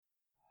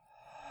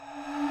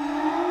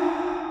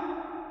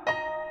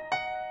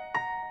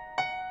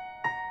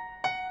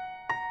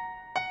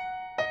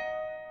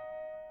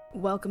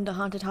Welcome to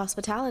Haunted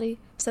Hospitality,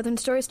 Southern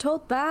Stories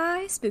told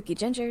by Spooky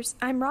Gingers.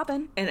 I'm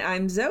Robin. And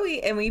I'm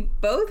Zoe, and we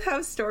both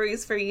have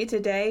stories for you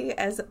today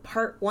as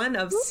part 1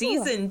 of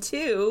season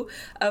 2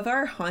 of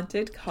our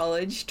Haunted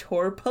College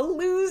Tour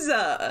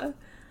Palooza.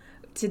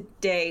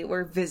 Today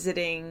we're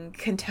visiting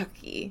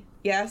Kentucky.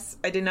 Yes,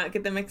 I did not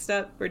get them mixed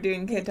up. We're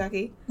doing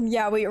Kentucky.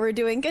 Yeah, we're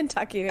doing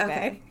Kentucky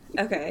today.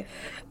 Okay.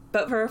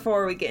 But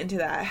before we get into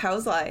that,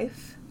 how's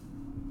life?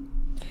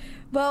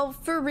 Well,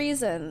 for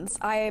reasons,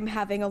 I am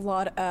having a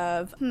lot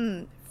of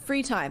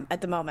free time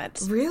at the moment.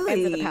 Really?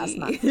 And for the past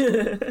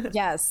month.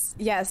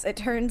 Yes. It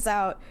turns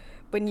out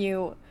when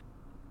you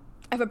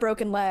have a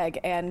broken leg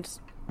and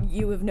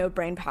you have no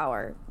brain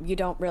power, you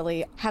don't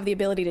really have the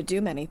ability to do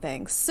many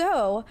things.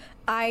 So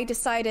I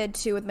decided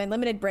to, with my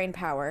limited brain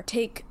power,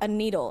 take a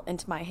needle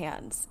into my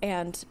hands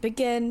and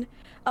begin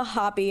a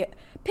hobby,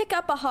 pick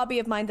up a hobby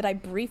of mine that I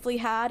briefly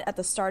had at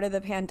the start of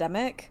the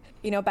pandemic.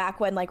 You know, back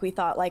when we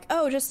thought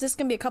just this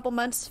can be a couple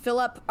months, fill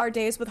up our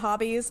days with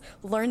hobbies,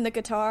 learn the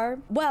guitar.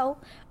 Well,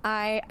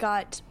 I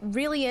got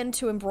really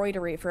into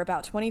embroidery for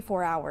about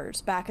 24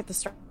 hours back at the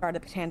start of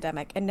the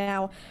pandemic. And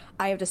now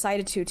I have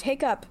decided to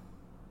take up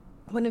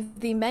one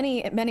of the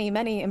many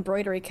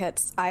embroidery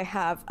kits I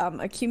have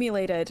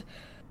accumulated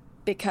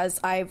because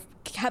I've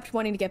kept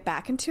wanting to get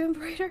back into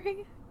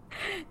embroidery.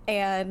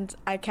 And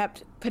I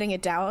kept putting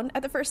it down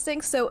at the first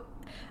thing. So,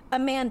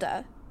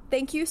 Amanda,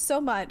 thank you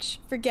so much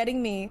for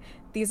getting me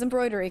these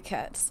embroidery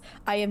kits.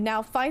 I am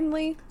now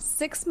finally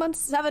 8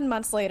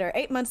 months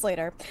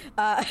later,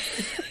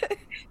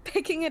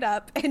 picking it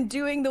up and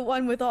doing the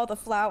one with all the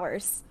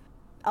flowers.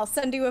 I'll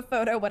send you a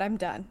photo when I'm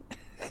done.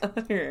 All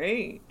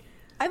right.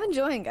 I'm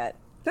enjoying it.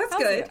 That's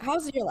good.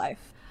 How's your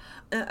life?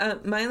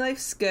 My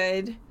life's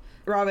good.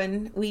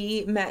 Robin,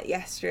 we met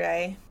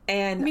yesterday,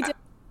 and We did.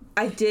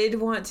 I did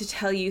want to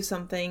tell you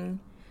something,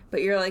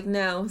 but you're like,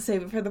 no,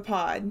 save it for the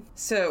pod.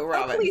 So,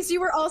 Robin. Oh, please,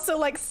 you were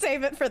also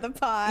save it for the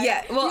pod.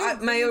 Yeah, well,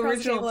 my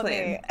original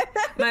plan.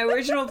 My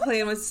original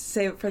plan was to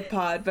save it for the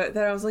pod, but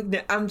then I was like,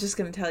 no, I'm just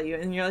going to tell you.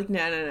 And you're like,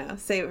 no,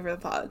 save it for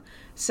the pod.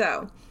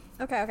 So.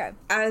 Okay.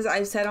 As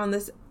I've said on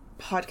this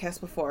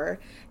podcast before,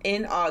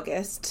 in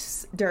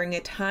August, during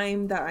a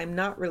time that I'm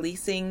not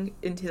releasing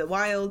into the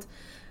wild,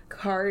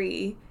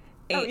 Kari.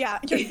 Oh, yeah.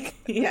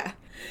 Yeah.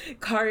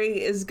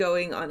 Kari is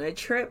going on a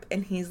trip,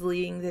 and he's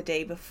leaving the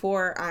day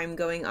before I'm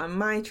going on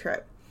my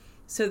trip.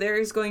 So there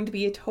is going to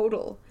be a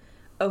total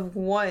of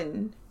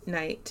one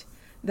night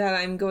that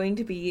I'm going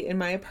to be in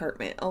my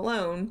apartment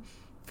alone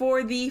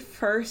for the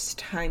first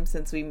time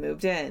since we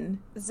moved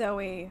in.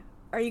 Zoe,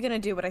 are you going to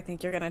do what I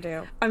think you're going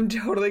to do? I'm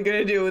totally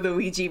going to do it with a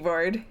Ouija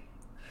board.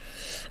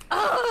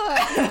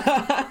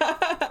 I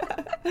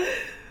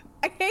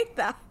hate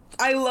that.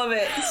 I love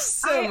it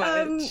so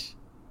much.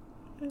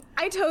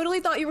 I totally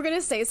thought you were going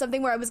to say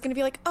something where I was going to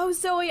be like, oh,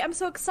 Zoe, I'm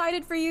so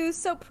excited for you,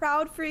 so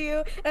proud for you.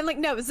 And I'm like,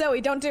 no,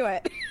 Zoe, don't do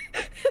it.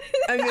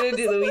 I'm going to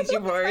do the Ouija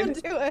board.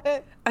 Don't do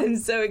it. I'm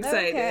so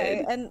excited.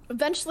 Okay, and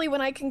eventually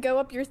when I can go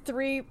up your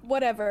 3,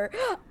 whatever,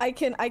 I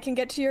can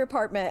get to your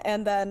apartment,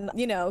 and then,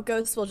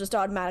 ghosts will just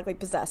automatically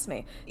possess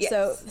me.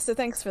 Yes. So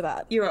thanks for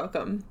that. You're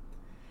welcome.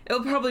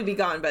 It'll probably be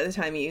gone by the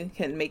time you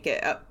can make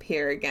it up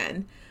here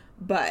again.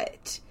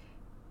 But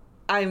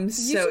I'm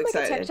so excited. You should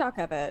make a TikTok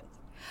of it.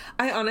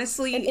 I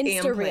honestly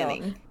am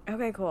planning.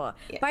 Okay, cool.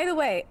 Yeah. By the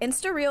way,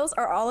 Insta Reels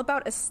are all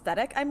about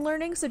aesthetic, I'm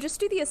learning. So just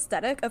do the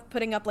aesthetic of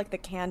putting up the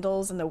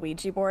candles and the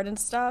Ouija board and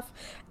stuff,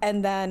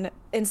 and then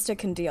Insta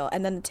can deal.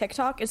 And then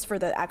TikTok is for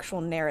the actual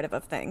narrative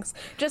of things.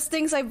 Just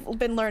things I've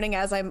been learning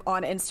as I'm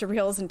on Insta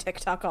Reels and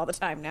TikTok all the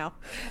time now.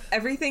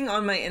 Everything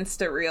on my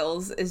Insta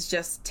Reels is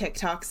just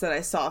TikToks that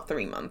I saw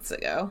 3 months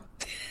ago.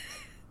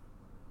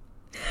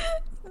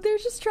 They're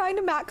just trying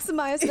to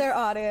maximize their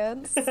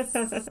audience.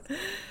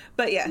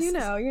 But yes. You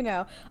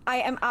know.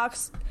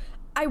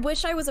 I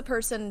wish I was a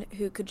person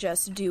who could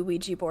just do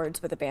Ouija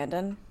boards with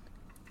abandon,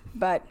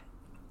 but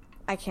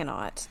I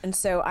cannot. And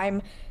so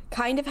I'm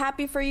kind of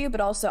happy for you,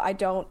 but also I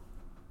don't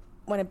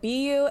want to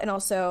be you, and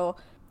also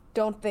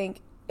don't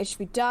think it should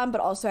be done, but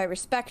also I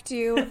respect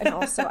you, and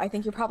also I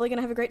think you're probably going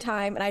to have a great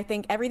time, and I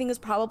think everything is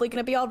probably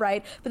going to be all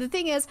right. But the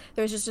thing is,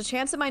 there's just a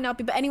chance it might not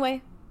be. But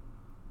anyway,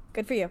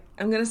 good for you.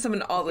 I'm going to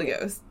summon all the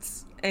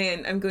ghosts,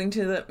 and I'm going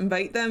to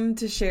invite them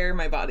to share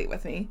my body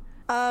with me.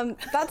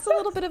 That's a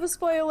little bit of a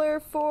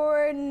spoiler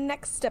for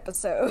next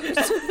episode.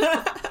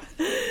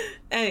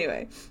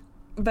 Anyway,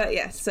 but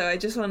yes, so I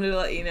just wanted to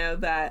let you know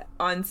that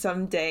on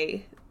some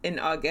day in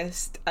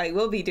August, I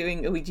will be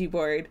doing a Ouija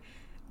board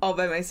all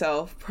by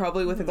myself,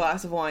 probably with a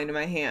glass of wine in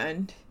my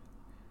hand,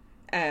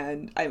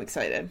 and I'm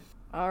excited.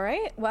 All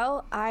right.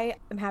 Well, I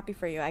am happy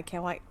for you. I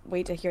can't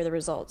wait to hear the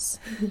results.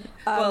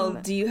 Well,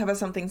 do you have a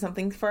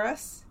something for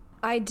us?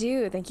 I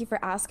do. Thank you for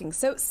asking.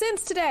 So,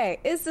 since today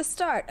is the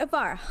start of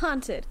our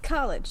Haunted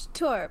College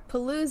Tour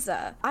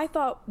Palooza, I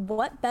thought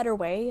what better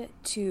way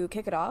to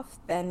kick it off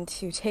than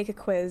to take a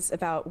quiz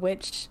about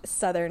which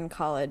Southern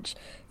college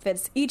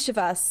fits each of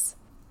us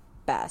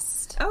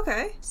best.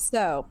 Okay.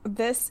 So,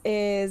 this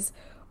is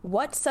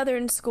What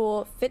Southern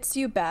School Fits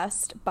You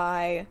Best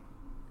by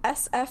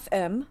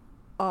SFM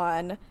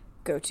on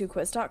go to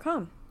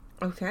quiz.com.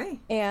 Okay.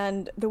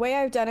 And the way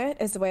I've done it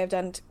is the way I've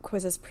done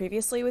quizzes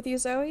previously with you,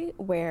 Zoe,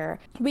 where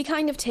we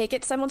kind of take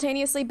it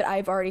simultaneously, but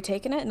I've already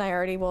taken it and I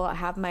already will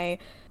have my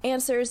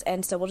answers.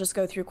 And so we'll just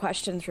go through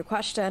question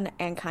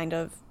and kind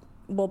of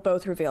we'll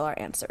both reveal our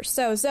answers.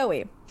 So,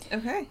 Zoe.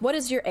 Okay. What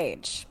is your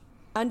age?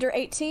 Under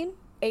 18,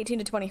 18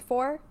 to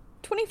 24,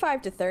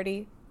 25 to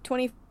 30,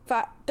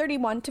 25,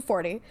 31 to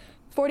 40,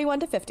 41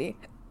 to 50,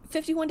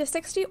 51 to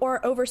 60,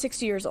 or over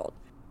 60 years old?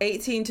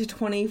 18 to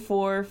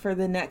 24 for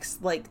the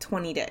next,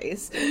 20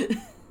 days.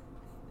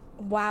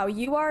 Wow,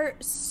 you are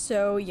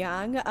so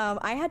young.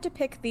 I had to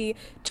pick the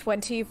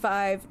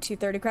 25 to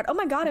 30 crowd. Oh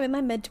my god, I'm in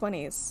my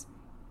mid-20s.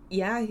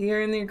 Yeah,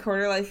 you're in your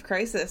quarter-life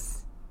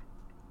crisis.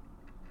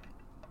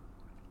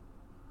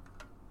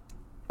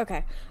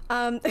 Okay.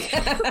 I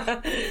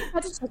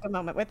had to take a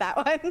moment with that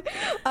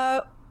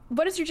one.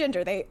 What is your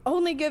gender? They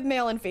only give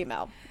male and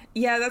female.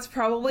 Yeah, that's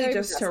probably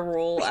just to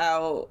rule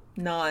out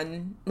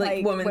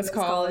women's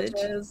college.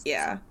 Colleges.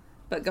 Yeah,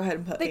 but go ahead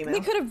and put female. They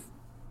could have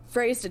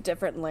phrased it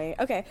differently.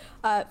 Okay,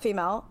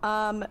 female.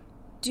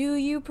 Do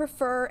you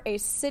prefer a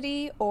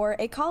city or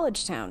a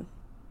college town?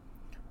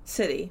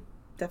 City.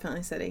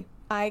 Definitely city.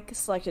 I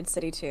selected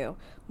city too.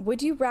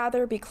 Would you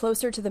rather be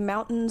closer to the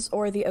mountains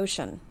or the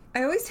ocean?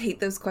 I always hate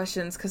those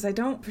questions because I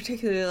don't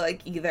particularly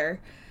like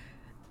either.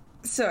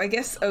 So I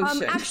guess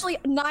ocean. Actually,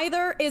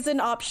 neither is an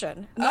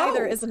option.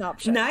 Neither is an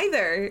option.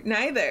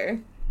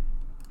 Neither.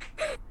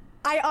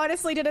 I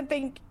honestly didn't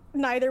think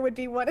neither would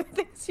be one of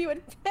the things you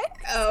would pick.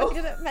 Oh. So I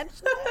didn't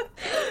mention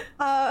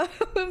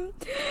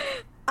it.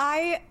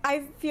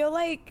 I feel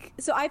like,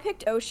 so I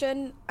picked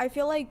ocean. I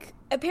feel like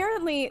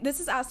apparently this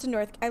is asked in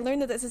I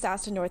learned that this is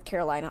asked in North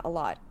Carolina a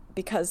lot.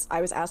 Because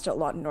I was asked it a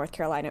lot in North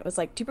Carolina. It was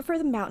like, do you prefer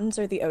the mountains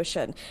or the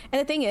ocean? And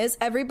the thing is,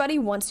 everybody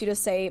wants you to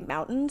say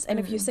mountains. And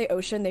if you say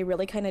ocean, they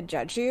really kind of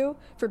judge you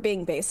for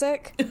being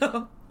basic.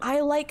 I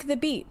like the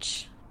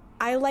beach.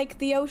 I like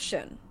the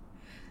ocean.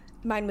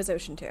 Mine was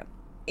ocean too.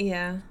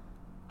 Yeah.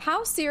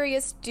 How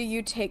serious do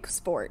you take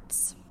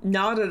sports?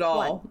 Not at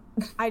all.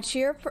 1, I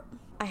cheer for...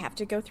 I have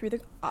to go through the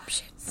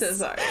options. So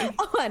sorry.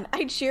 1,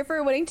 I cheer for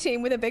a winning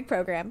team with a big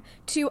program.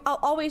 2, I'll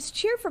always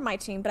cheer for my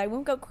team, but I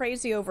won't go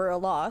crazy over a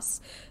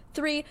loss.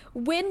 3,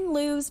 win,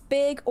 lose,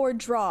 big, or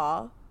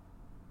draw.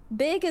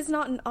 Big is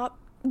not an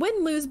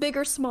win, lose, big,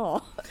 or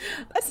small.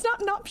 That's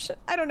not an option.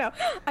 I don't know.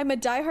 I'm a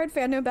diehard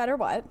fan no matter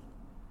what.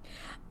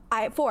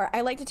 4,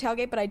 I like to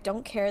tailgate, but I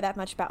don't care that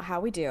much about how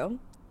we do.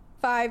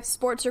 5,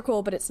 sports are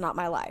cool, but it's not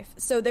my life.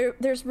 So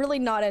there's really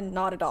not a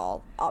not at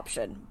all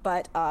option.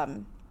 But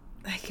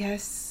I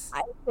guess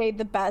I'd say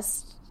the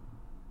best,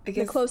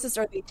 the closest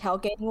are the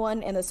tailgating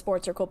one, and the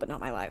sports are cool, but not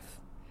my life.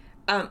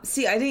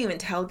 See, I didn't even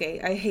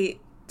tailgate. I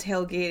hate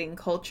tailgating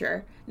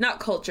culture. Not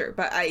culture,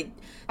 but I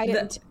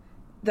didn't.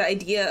 The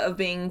idea of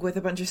being with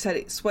a bunch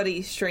of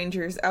sweaty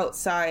strangers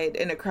outside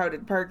in a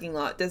crowded parking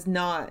lot does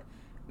not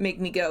make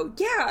me go,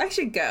 yeah, I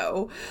should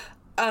go.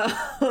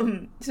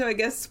 So I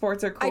guess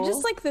sports are cool. I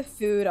just like the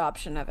food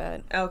option of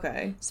it.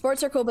 Okay.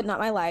 Sports are cool, but not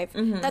my life.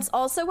 Mm-hmm. That's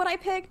also what I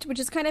picked, which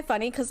is kind of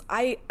funny because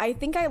I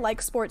think I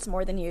like sports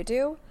more than you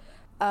do.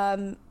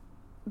 But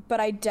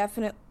I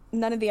definitely,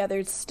 none of the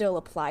others still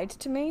applied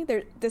to me.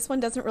 This one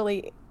doesn't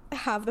really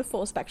have the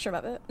full spectrum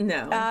of it.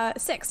 No.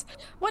 6,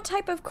 what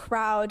type of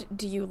crowd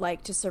do you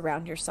like to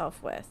surround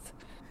yourself with?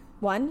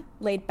 1,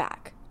 laid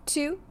back.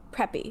 2,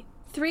 preppy.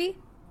 3,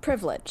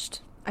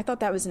 privileged. I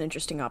thought that was an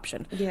interesting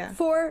option. Yeah.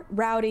 4,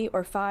 rowdy,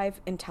 or 5,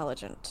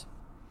 intelligent.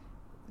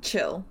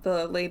 Chill,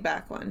 the laid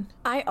back one.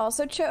 I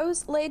also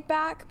chose laid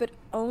back, but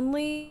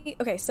only...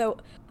 Okay, so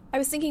I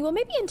was thinking, well,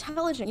 maybe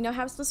intelligent,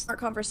 have some smart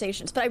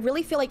conversations. But I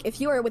really feel like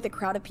if you are with a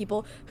crowd of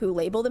people who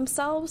label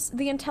themselves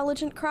the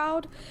intelligent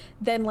crowd,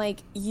 then,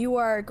 you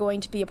are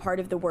going to be a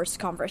part of the worst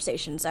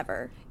conversations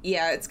ever.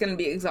 Yeah, it's going to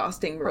be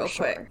exhausting real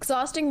quick.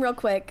 Exhausting real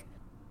quick,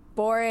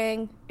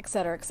 boring,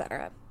 etc.,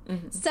 etc.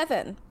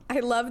 7, I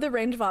love the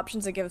range of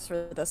options it gives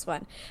for this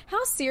one.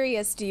 How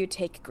serious do you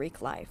take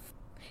Greek life?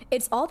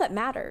 It's all that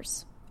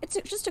matters. It's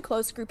just a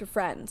close group of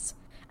friends.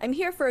 I'm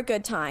here for a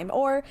good time,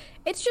 or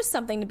it's just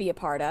something to be a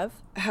part of.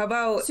 How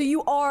about... So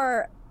you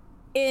are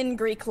in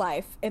Greek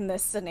life in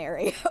this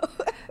scenario.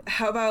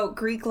 How about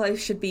Greek life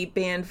should be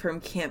banned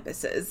from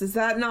campuses? Is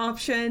that an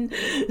option?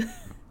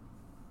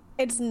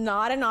 It's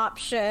not an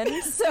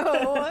option,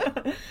 so...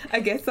 I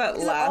guess that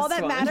last all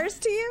that one. matters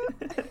to you?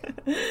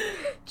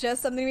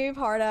 Just something to be a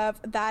part of.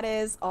 That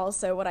is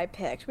also what I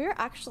picked. We're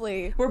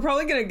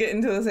probably going to get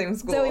into the same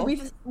school. So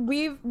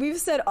we've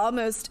said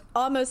almost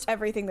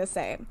everything the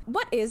same.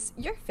 What is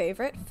your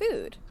favorite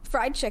food?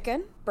 Fried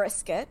chicken,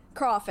 brisket,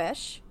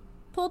 crawfish,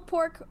 pulled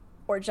pork,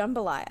 or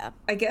jambalaya?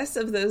 I guess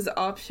of those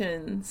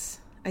options,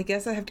 I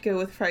guess I have to go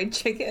with fried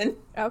chicken.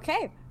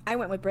 Okay, I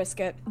went with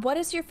brisket. What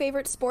is your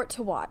favorite sport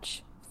to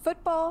watch?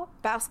 Football,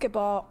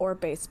 basketball, or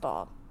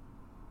baseball?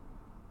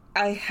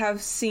 I have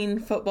seen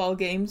football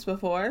games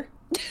before.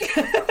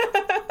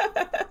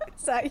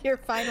 Is that your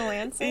final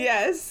answer?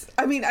 Yes.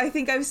 I mean, I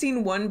think I've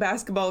seen one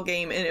basketball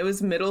game, and it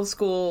was middle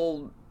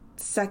school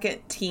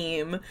second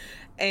team,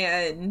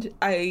 and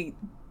I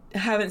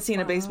haven't seen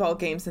a baseball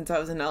game since I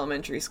was in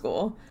elementary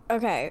school.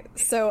 Okay,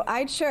 so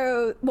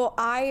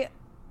I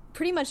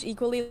pretty much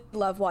equally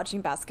love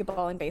watching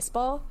basketball and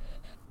baseball,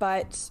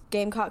 but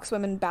Gamecocks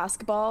women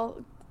basketball,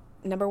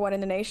 #1 in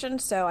the nation,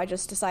 so I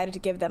just decided to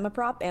give them a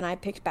prop, and I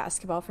picked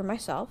basketball for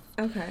myself.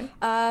 Okay.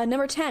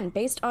 Number 10,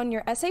 based on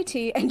your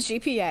SAT and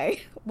GPA,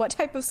 what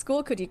type of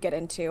school could you get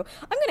into?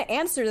 I'm going to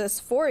answer this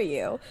for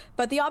you,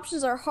 but the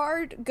options are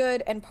hard,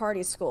 good, and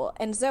party school.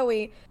 And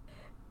Zoe,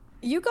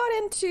 you got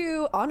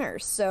into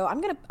honors, so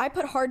I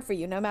put hard for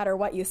you no matter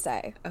what you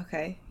say.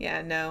 Okay.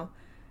 Yeah, no.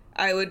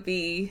 I would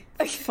be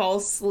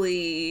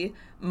falsely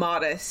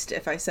modest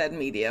if I said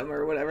medium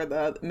or whatever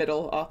the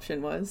middle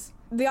option was.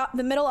 The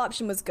middle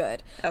option was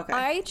good. Okay.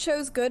 I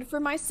chose good for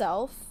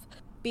myself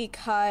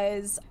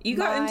because you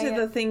got into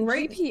the thing,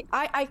 right?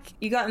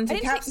 You got into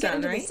capstone, get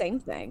into right? The same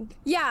thing.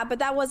 Yeah, but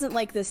that wasn't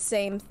like the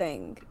same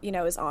thing,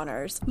 as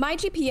honors. My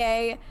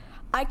GPA,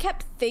 I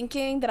kept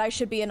thinking that I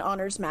should be in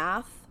honors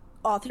math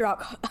all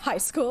throughout high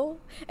school,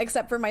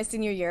 except for my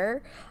senior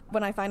year,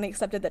 when I finally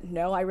accepted that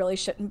no, I really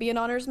shouldn't be in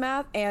honors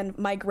math, and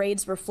my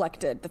grades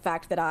reflected the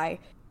fact that I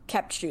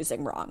kept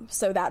choosing wrong.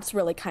 So that's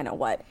really kind of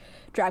what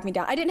dragged me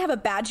down. I didn't have a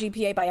bad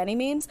GPA by any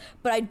means,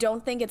 but I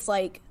don't think it's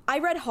like, I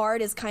read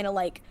hard as kind of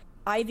like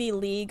Ivy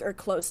League or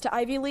close to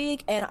Ivy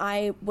League, and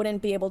I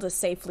wouldn't be able to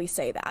safely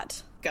say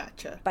that.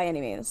 Gotcha. By any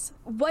means.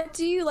 What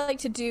do you like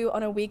to do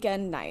on a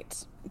weekend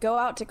night? Go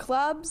out to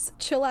clubs,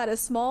 chill at a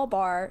small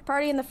bar,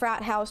 party in the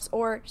frat house,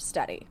 or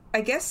study?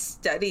 I guess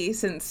study,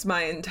 since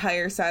my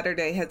entire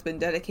Saturday has been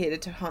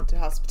dedicated to haunted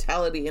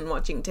hospitality and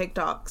watching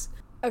TikToks.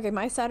 Okay,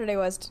 my Saturday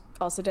was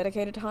also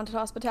dedicated to haunted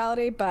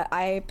hospitality, but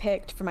I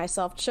picked for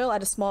myself chill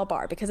at a small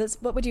bar because it's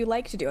what would you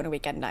like to do on a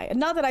weekend night? And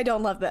not that I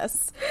don't love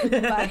this,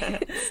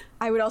 but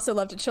I would also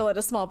love to chill at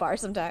a small bar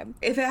sometime.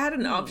 If it had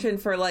an option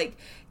for like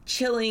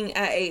chilling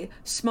at a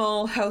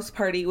small house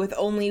party with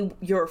only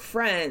your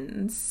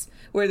friends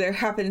where there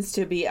happens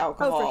to be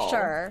alcohol. Oh, for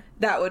sure.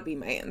 That would be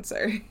my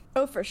answer.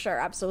 Oh, for sure.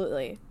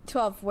 Absolutely.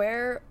 12.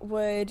 Where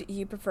would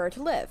you prefer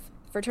to live?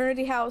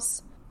 Fraternity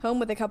house, home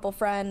with a couple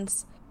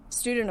friends,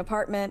 student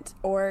apartment,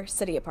 or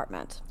city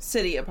apartment?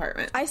 City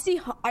apartment.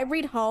 I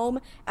read home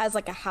as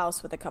like a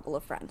house with a couple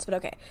of friends, but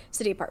okay,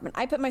 city apartment.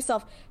 I put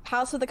myself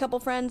house with a couple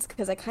friends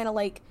because I kind of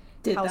like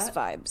house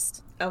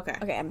vibes. Okay.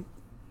 Okay, I'm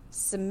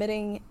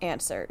submitting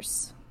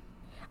answers.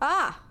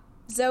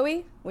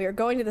 Zoe, we are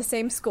going to the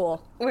same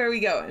school. Where are we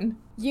going?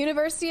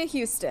 University of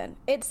Houston.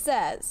 It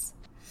says,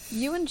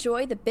 you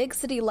enjoy the big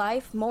city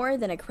life more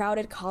than a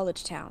crowded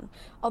college town.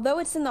 Although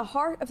it's in the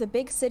heart of the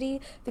big city,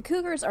 the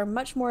Cougars are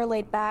much more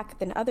laid back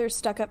than other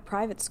stuck-up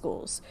private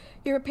schools.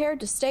 You're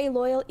prepared to stay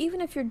loyal even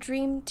if your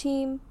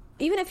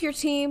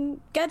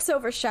team gets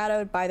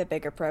overshadowed by the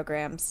bigger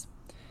programs.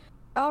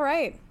 All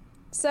right.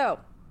 So,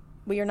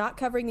 we are not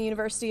covering the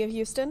University of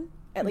Houston,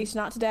 at least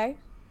not today.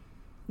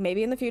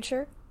 Maybe in the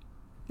future.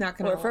 Not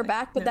gonna refer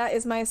back, but that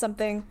is my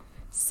something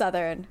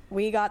Southern.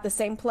 We got the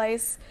same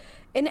place.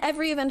 In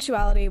every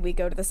eventuality, we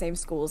go to the same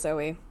school,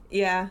 Zoe.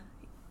 Yeah.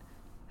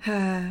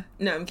 No,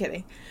 I'm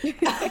kidding.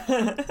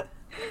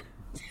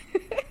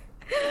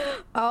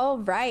 All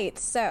right,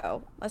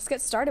 so let's get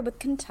started with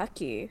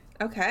Kentucky.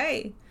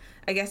 Okay.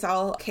 I guess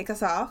I'll kick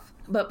us off.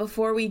 But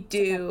before we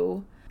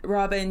do,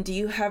 Robin, do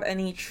you have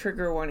any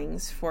trigger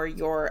warnings for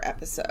your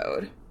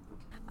episode?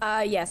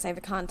 Yes, I have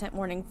a content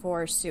warning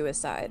for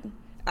suicide.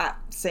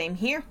 Same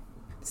here.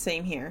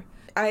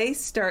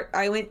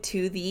 I went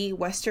to the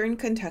Western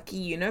Kentucky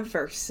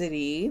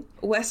University.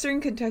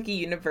 Western Kentucky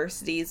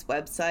University's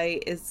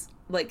website is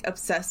like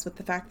obsessed with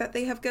the fact that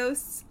they have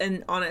ghosts,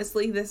 and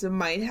honestly, this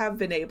might have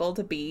been able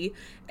to be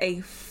a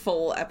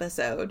full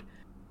episode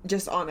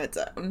just on its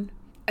own.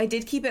 I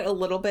did keep it a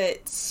little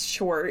bit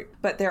short,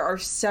 but there are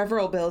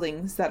several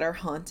buildings that are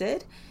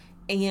haunted,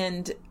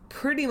 and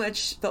pretty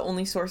much the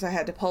only source I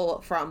had to pull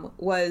from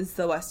was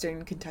the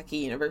Western Kentucky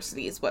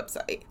University's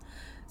website.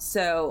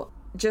 So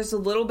just a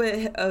little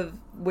bit of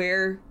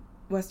where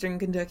Western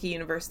Kentucky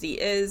University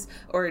is,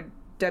 or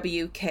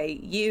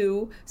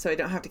WKU, so I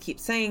don't have to keep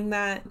saying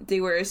that.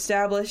 They were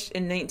established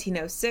in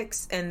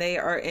 1906, and they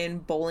are in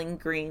Bowling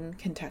Green,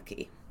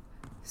 Kentucky.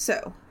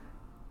 So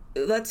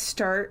let's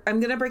start. I'm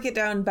going to break it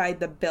down by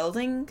the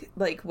building,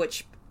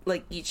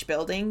 each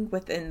building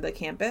within the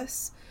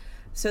campus.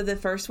 So the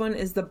first one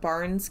is the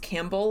Barnes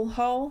Campbell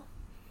Hall.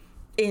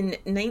 In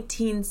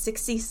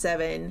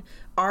 1967,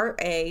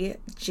 R.A.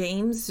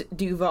 James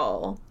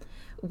Duval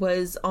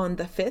was on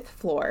the 5th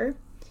floor,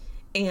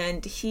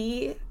 and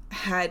he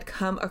had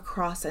come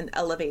across an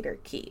elevator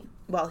key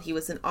while he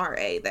was an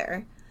RA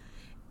there.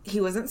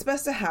 He wasn't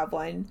supposed to have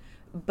one,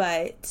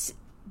 but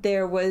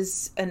there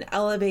was an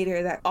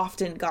elevator that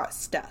often got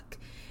stuck.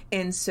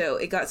 And so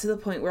it got to the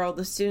point where all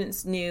the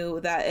students knew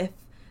that if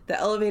the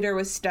elevator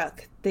was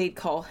stuck, they'd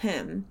call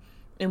him.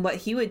 And what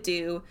he would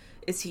do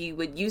is he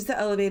would use the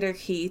elevator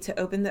key to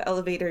open the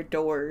elevator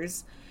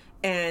doors,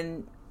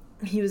 and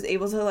he was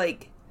able to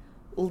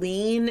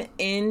lean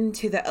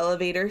into the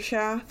elevator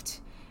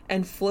shaft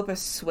and flip a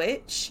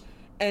switch,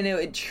 and it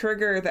would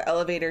trigger the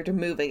elevator to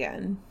move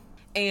again.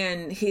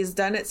 And he's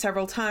done it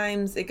several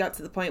times. It got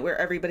to the point where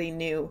everybody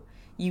knew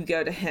you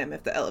go to him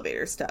if the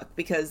elevator's stuck,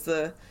 because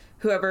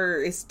whoever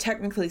is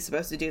technically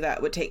supposed to do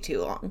that would take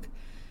too long.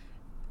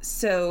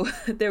 So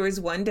there was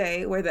one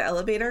day where the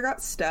elevator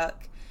got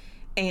stuck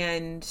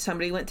and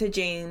somebody went to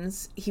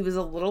James. He was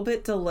a little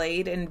bit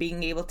delayed in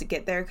being able to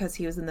get there because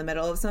he was in the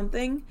middle of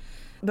something.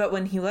 But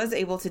when he was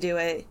able to do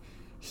it,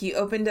 he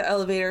opened the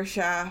elevator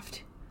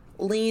shaft,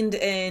 leaned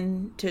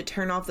in to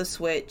turn off the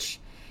switch,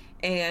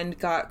 and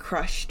got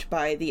crushed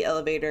by the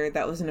elevator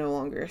that was no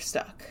longer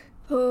stuck.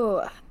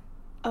 Oh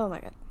my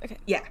god. Okay.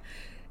 Yeah.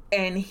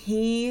 And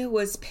he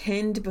was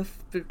pinned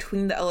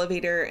between the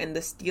elevator and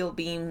the steel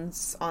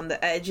beams on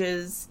the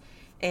edges,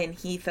 and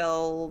he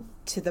fell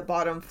to the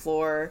bottom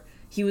floor.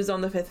 He was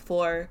on the 5th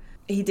floor.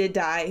 He did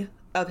die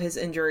of his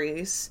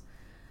injuries.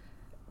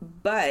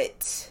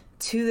 But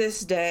to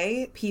this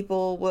day,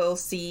 people will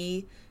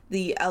see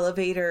the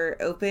elevator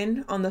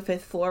open on the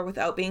 5th floor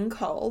without being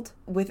called.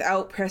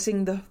 Without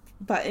pressing the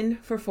button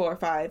for floor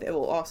 5, it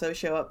will also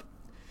show up.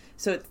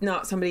 So it's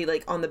not somebody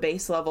like on the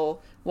base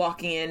level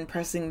walking in,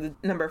 pressing the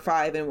number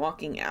 5 and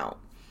walking out.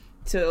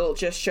 So it'll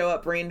just show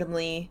up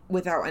randomly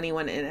without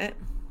anyone in it.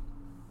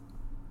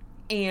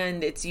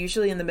 And it's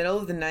usually in the middle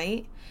of the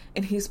night.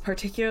 And he's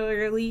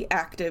particularly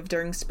active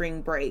during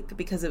spring break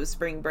because it was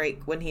spring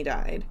break when he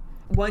died.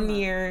 One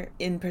year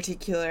in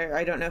particular,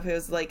 I don't know if it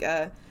was like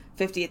a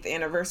 50th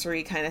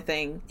anniversary kind of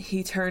thing,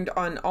 he turned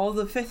on all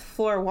the 5th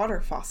floor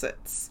water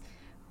faucets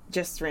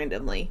just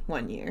randomly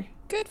one year.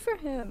 Good for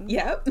him.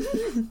 Yep.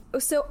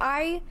 So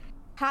I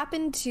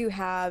happened to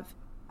have,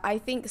 I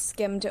think,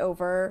 skimmed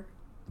over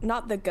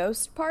not the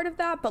ghost part of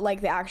that, but like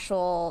the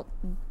actual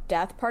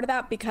death part of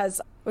that, because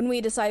when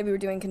we decided we were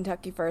doing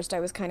Kentucky first, I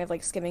was kind of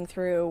like skimming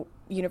through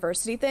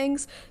university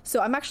things.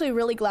 So I'm actually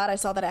really glad I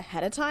saw that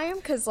ahead of time,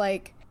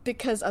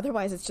 because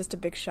otherwise it's just a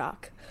big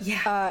shock.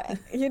 Yeah.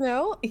 You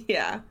know?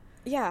 Yeah.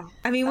 Yeah.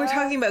 I mean, we're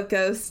talking about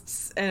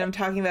ghosts, and I'm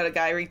talking about a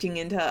guy reaching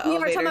into an elevator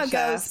we're talking about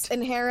shaft. ghosts,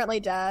 inherently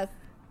death.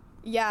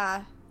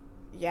 Yeah.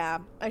 Yeah.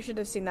 I should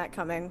have seen that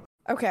coming.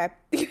 Okay.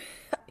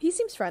 He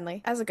seems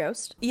friendly as a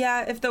ghost.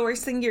 Yeah, if the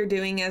worst thing you're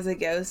doing as a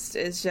ghost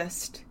is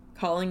just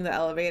calling the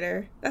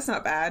elevator, that's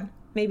not bad.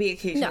 Maybe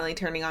occasionally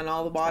turning on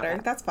all the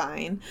water. That's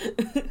fine.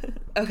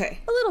 Okay.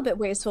 A little bit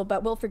wasteful,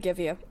 but we'll forgive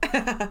you.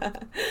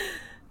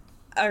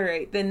 All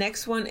right. The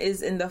next one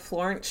is in the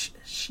Florence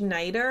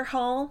Schneider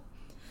Hall.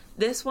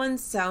 This one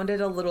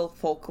sounded a little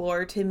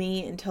folklore to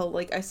me until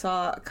like I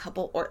saw a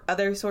couple or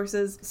other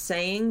sources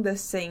saying the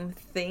same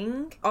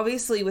thing.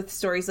 Obviously with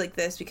stories like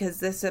this, because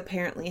this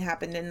apparently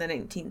happened in the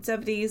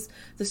 1970s,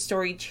 the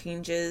story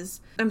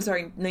changes. I'm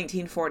sorry,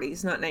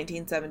 1940s, not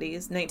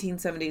 1970s.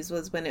 1970s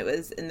was when it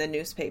was in the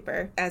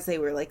newspaper as they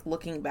were like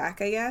looking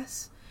back, I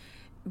guess.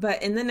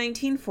 But in the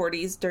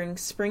 1940s, during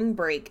spring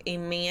break, a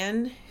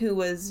man who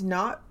was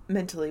not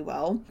mentally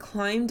well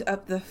climbed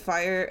up the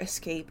fire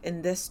escape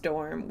in this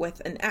dorm with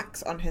an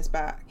axe on his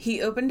back.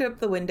 He opened up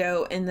the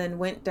window and then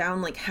went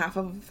down like half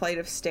of a flight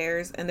of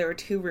stairs, and there were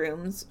 2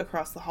 rooms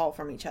across the hall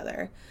from each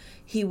other.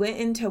 He went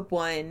into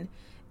one,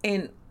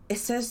 and it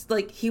says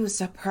like he was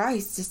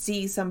surprised to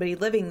see somebody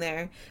living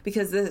there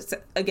because this,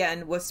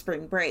 again, was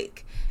spring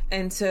break.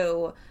 And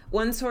so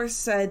one source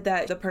said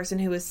that the person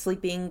who was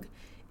sleeping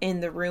in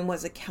the room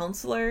was a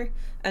counselor.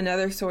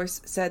 Another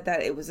source said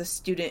that it was a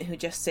student who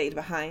just stayed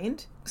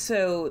behind.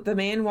 So the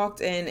man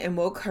walked in and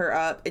woke her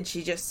up, and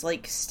she just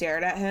like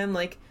stared at him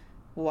like,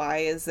 why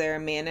is there a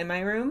man in my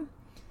room?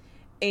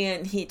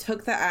 And he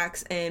took the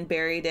axe and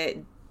buried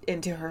it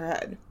into her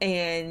head.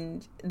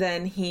 And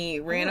then he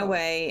ran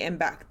away and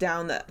back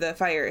down the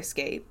fire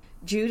escape.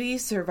 Judy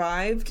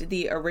survived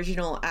the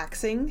original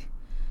axing,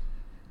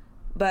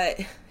 but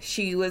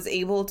she was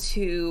able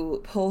to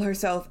pull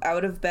herself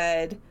out of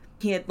bed.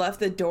 He had left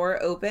the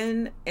door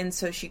open, and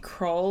so she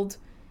crawled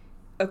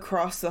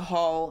across the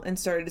hall and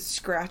started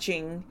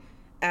scratching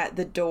at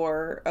the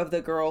door of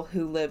the girl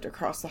who lived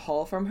across the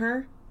hall from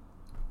her.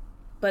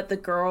 But the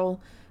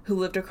girl who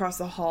lived across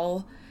the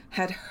hall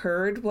had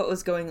heard what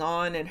was going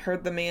on and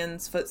heard the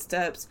man's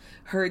footsteps,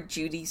 heard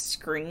Judy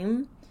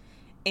scream,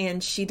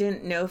 and she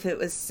didn't know if it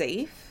was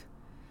safe.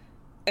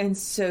 And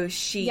so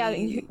she... Yeah,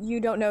 you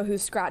don't know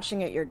who's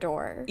scratching at your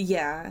door.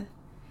 Yeah.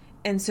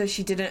 And so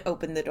she didn't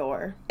open the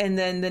door. And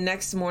then the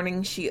next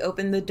morning, she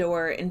opened the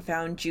door and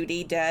found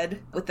Judy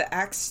dead with the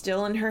axe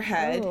still in her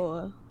head.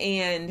 Oh.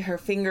 And her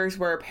fingers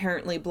were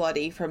apparently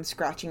bloody from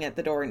scratching at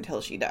the door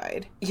until she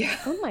died. Yeah.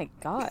 Oh my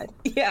god.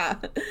 Yeah.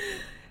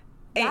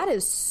 That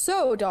is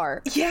so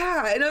dark.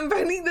 Yeah, and I'm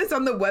finding this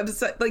on the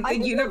website, like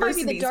the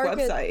university's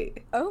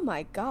website. Oh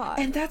my god.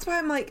 And that's why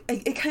I'm like,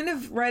 it kind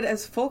of read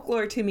as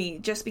folklore to me,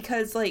 just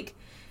because, like,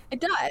 it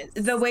does.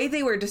 The way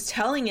they were just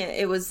telling it,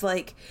 it was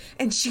like,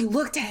 and she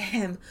looked at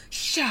him,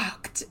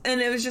 shocked.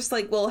 And it was just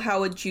like, well,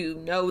 how would you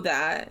know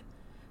that?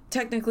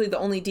 Technically, the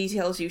only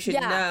details you should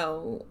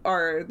know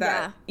are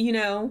that, you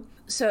know?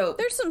 So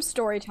there's some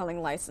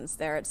storytelling license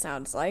there, it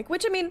sounds like.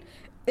 Which, I mean,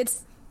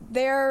 it's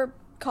their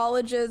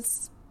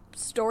college's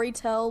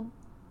storytell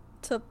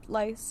to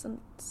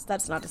license.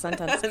 That's not a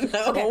sentence.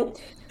 No.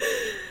 Okay.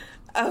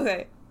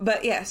 Okay,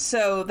 but yeah,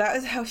 so that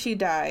is how she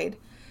died.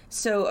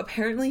 So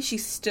apparently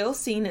she's still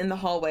seen in the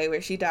hallway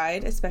where she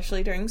died,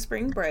 especially during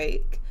spring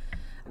break.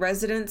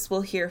 Residents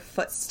will hear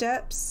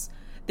footsteps.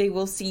 They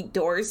will see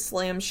doors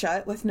slam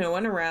shut with no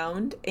one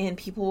around, and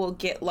people will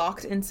get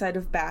locked inside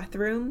of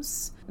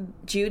bathrooms.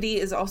 Judy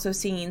is also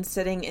seen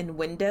sitting in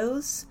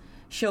windows.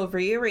 She'll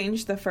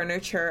rearrange the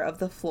furniture of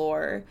the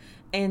floor,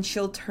 and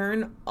she'll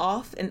turn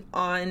off and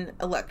on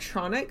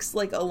electronics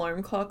like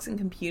alarm clocks and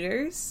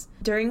computers.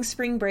 During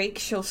spring break,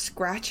 she'll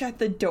scratch at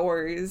the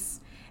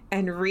doors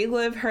and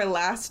relive her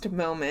last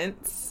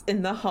moments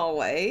in the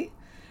hallway.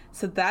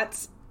 So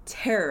that's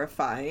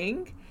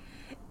terrifying.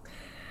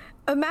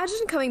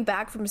 Imagine coming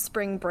back from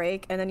spring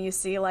break and then you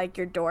see, like,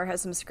 your door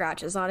has some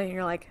scratches on it and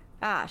you're like,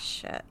 ah,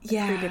 shit.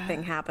 Yeah. A pretty good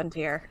thing happened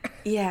here.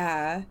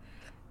 Yeah.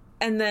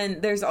 And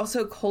then there's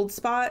also cold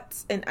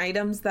spots and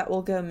items that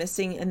will go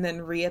missing and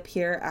then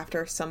reappear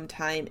after some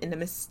time in a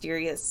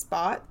mysterious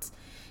spot.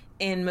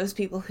 And most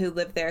people who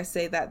live there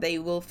say that they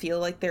will feel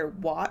like they're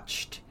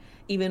watched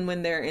even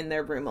when they're in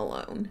their room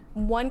alone.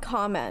 One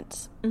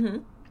comment. Mm-hmm.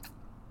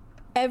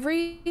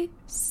 Every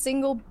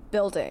single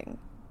building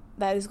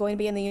that is going to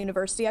be in the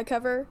university I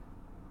cover,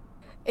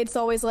 it's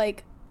always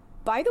like,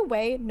 by the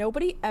way,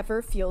 nobody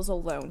ever feels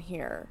alone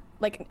here.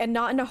 Like, and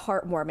not in a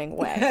heartwarming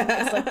way.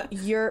 It's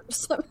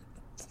like,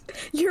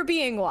 you're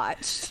being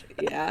watched.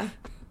 Yeah.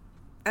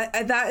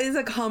 That is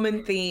a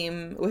common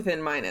theme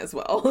within mine as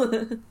well.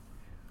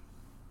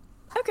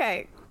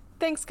 Okay.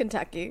 Thanks,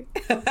 Kentucky.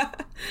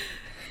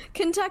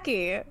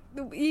 Kentucky,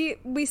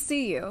 we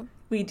see you.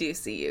 We do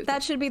see you.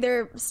 That should be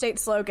their state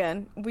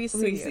slogan. We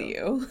see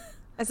you.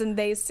 As in,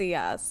 they see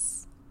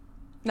us.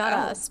 Not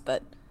us,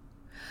 but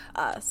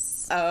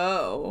us.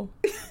 Oh.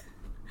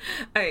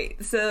 All right,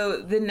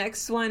 so the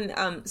next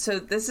one, so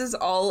this is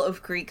all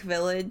of Greek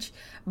Village,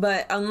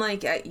 but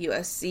unlike at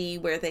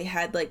USC where they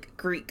had, like,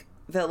 Greek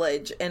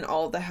Village and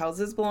all the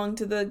houses belong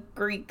to the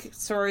Greek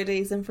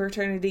sororities and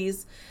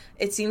fraternities,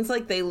 it seems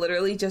like they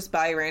literally just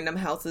buy random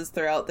houses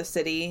throughout the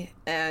city,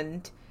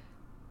 and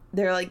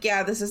they're like,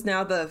 yeah, this is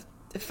now the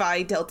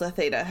Phi Delta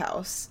Theta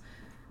house.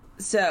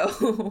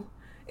 So,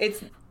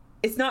 it's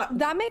not...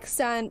 That makes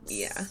sense.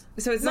 Yeah.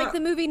 So it's like not...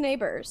 the movie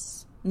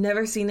Neighbors.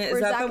 Never seen it. Is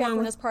where that Zac the one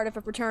Efron is part of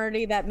a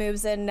fraternity that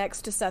moves in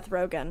next to Seth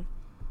Rogen.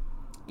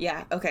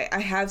 Yeah, okay. I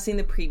have seen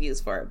the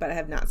previews for it, but I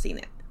have not seen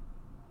it.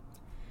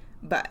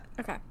 But...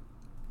 Okay.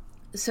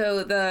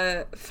 So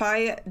the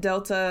Phi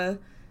Delta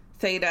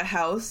Theta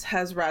house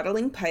has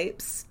rattling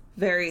pipes.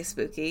 Very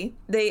spooky.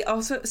 They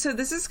also... So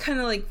this is kind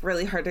of, like,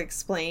 really hard to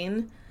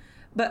explain.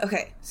 But,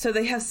 okay. So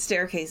they have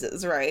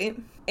staircases, right?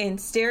 And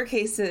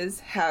staircases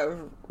have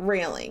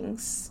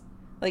railings.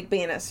 Like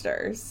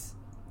banisters.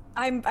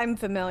 I'm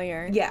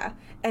familiar. Yeah.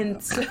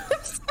 And so...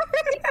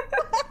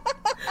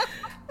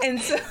 and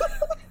so...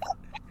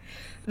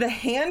 the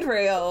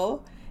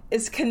handrail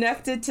is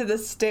connected to the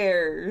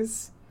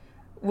stairs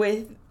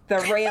with the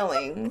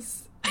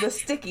railings. The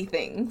sticky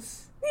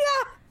things.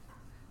 Yeah.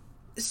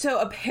 So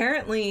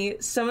apparently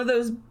some of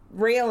those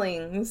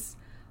railings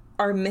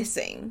are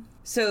missing.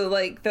 So,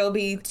 like, there'll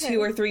be 2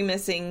 or 3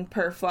 missing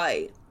per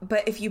flight.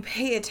 But if you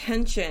pay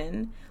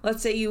attention,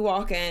 let's say you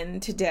walk in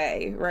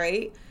today,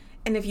 right?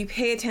 And if you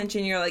pay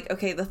attention, you're like,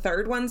 okay, the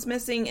 3rd one's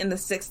missing and the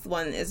 6th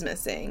one is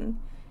missing.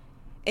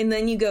 And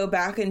then you go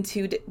back in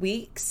 2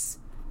 weeks,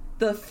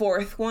 the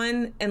 4th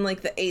one and,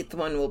 like, the 8th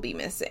one will be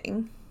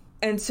missing.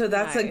 And so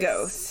that's a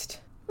ghost.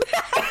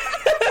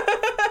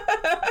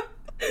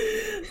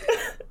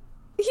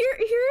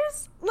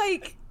 Here's,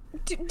 like...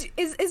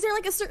 Is there,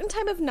 like, a certain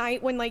time of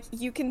night when, like,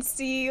 you can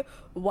see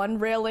one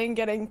railing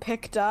getting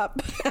picked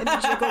up and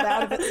jiggled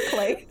out of its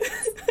place?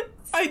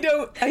 I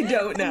don't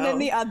know. And then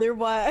the other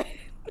one.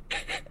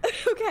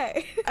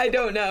 Okay. I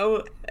don't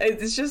know.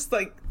 It's just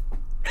like,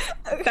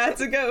 okay.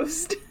 That's a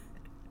ghost.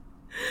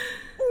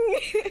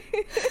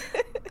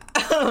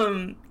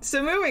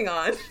 So moving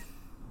on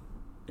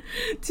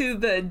to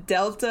the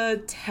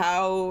Delta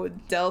Tau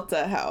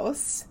Delta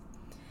house.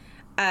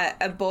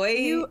 A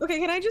boy... Okay,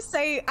 can I just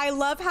say, I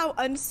love how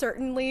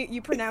uncertainly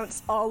you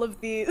pronounce all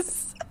of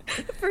these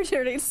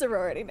fraternity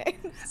sorority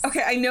names.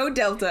 Okay, I know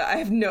Delta.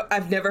 I've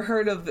never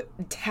heard of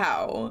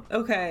Tau.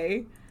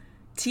 Okay.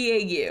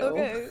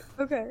 Tau.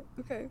 Okay.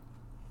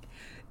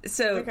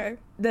 So,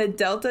 the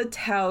Delta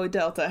Tau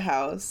Delta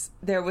house,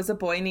 there was a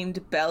boy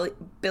named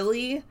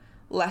Billy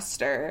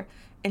Lester,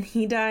 and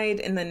he died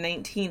in the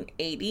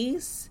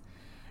 1980s.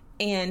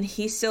 And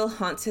he still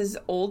haunts his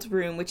old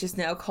room, which is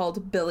now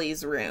called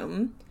Billy's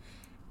room.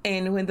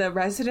 And when the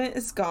resident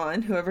is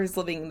gone, whoever's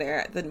living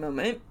there at the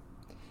moment,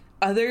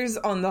 others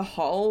on the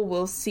hall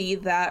will see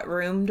that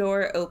room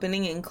door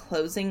opening and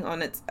closing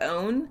on its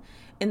own.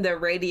 And the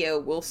radio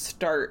will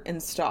start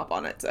and stop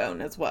on its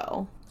own as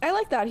well. I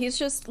like that. He's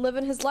just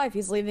living his life.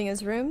 He's leaving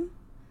his room.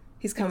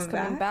 He's coming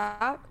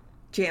back.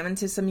 Jamming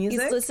to some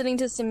music. He's listening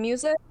to some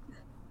music.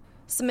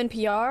 Some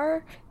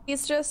NPR.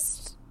 He's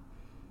just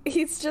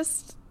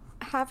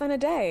having a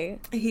day.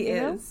 He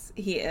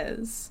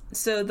is.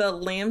 So the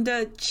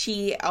Lambda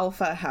Chi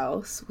Alpha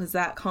house, was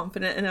that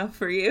confident enough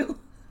for you?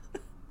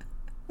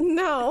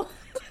 No.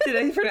 Did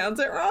I pronounce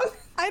it wrong?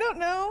 I don't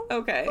know.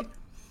 Okay.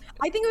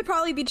 I think it would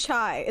probably be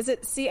Chai. Is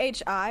it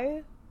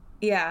CHI?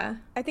 Yeah.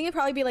 I think it'd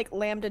probably be like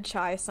Lambda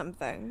Chai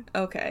something.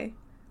 Okay.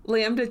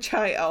 Lambda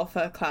Chi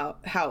Alpha Cloud.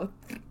 How?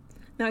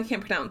 Now I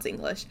can't pronounce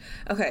English.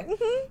 Okay.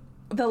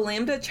 The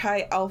Lambda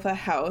Chi Alpha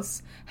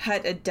house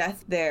had a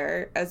death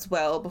there as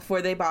well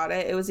before they bought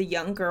it. It was a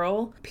young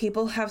girl.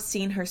 People have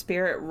seen her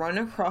spirit run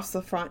across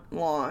the front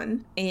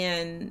lawn,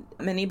 and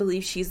many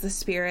believe she's the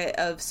spirit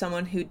of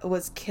someone who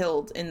was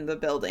killed in the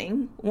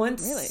building.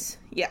 Really?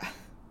 Yeah.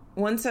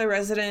 Once a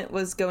resident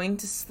was going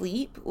to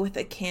sleep with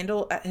a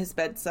candle at his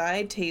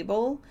bedside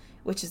table,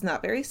 which is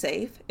not very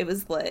safe. It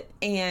was lit,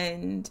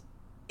 and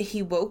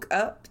he woke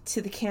up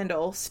to the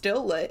candle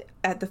still lit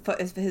at the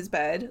foot of his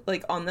bed,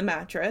 like on the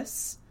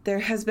mattress. There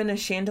has been a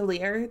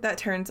chandelier that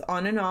turns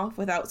on and off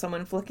without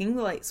someone flicking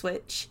the light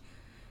switch.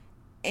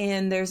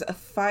 And there's a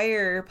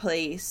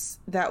fireplace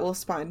that will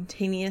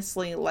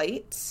spontaneously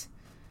light.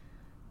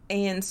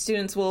 And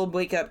students will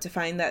wake up to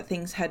find that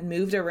things had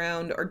moved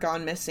around or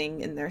gone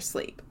missing in their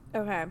sleep.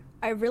 Okay.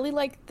 I really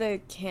like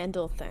the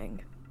candle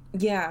thing.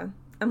 Yeah.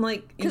 I'm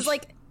like... Because,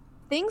 like,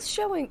 things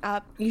showing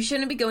up... You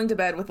shouldn't be going to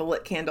bed with a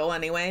lit candle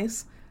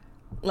anyways.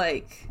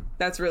 Like,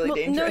 that's really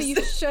dangerous. No,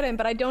 you shouldn't,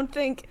 but I don't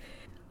think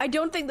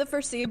the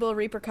foreseeable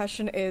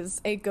repercussion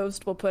is a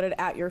ghost will put it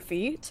at your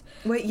feet.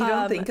 Wait, you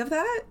don't think of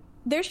that?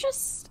 There's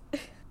just...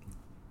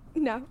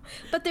 No.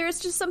 But there's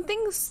just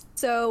something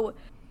so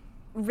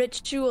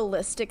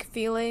ritualistic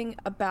feeling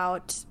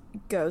about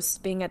ghosts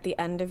being at the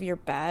end of your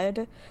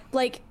bed.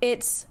 Like,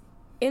 it's...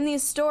 In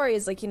these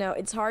stories, like, you know,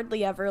 it's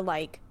hardly ever,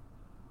 like...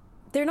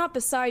 They're not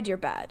beside your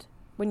bed.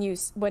 When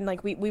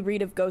we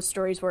read of ghost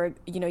stories where,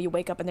 you know, you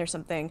wake up and there's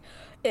something,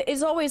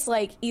 it's always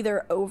like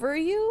either over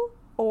you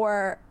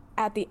or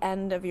at the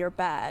end of your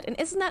bed. And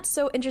isn't that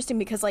so interesting?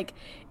 Because, like,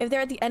 if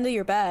they're at the end of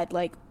your bed,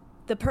 like,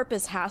 the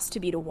purpose has to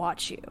be to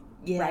watch you,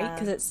 right?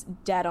 Because it's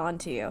dead on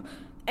to you.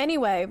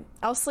 Anyway,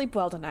 I'll sleep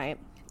well tonight.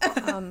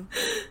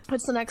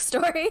 What's the next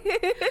story?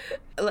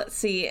 Let's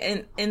see.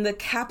 In the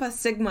Kappa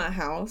Sigma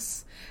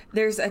house,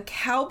 there's a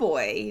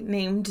cowboy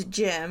named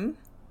Jim,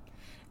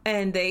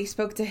 and they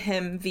spoke to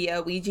him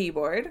via Ouija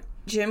board.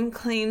 Jim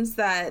claims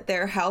that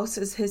their house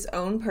is his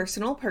own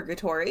personal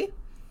purgatory.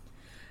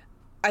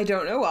 I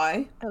don't know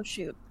why. Oh,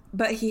 shoot.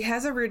 But he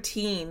has a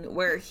routine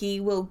where he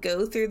will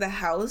go through the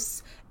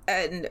house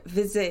and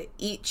visit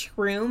each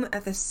room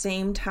at the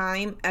same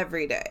time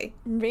every day.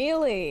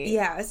 Really?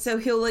 Yeah, so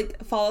he'll,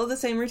 like, follow the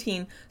same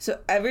routine. So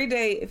every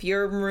day, if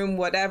you're in room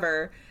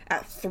whatever,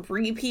 at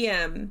 3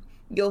 p.m.,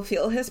 you'll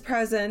feel his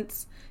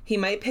presence. He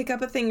might pick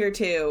up a thing or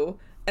two,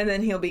 and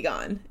then he'll be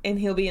gone, and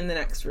he'll be in the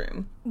next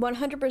room.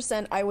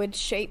 100% I would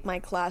shape my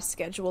class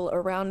schedule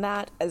around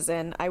that, as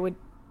in I would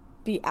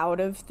be out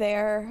of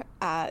there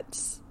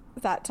at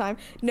that time.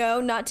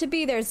 No, not to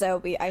be there,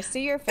 Zoe. I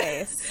see your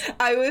face.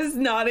 I was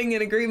nodding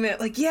in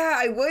agreement, like, yeah,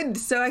 I would,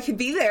 so I could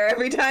be there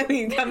every time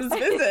he comes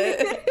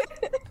visit.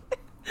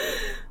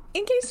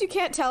 In case you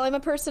can't tell, I'm a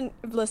person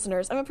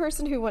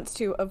who wants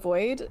to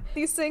avoid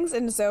these things,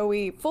 and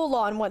Zoe full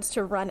on wants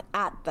to run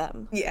at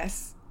them.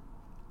 Yes.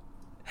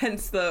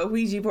 Hence the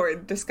Ouija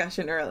board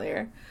discussion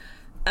earlier.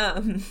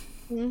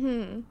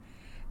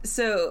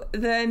 So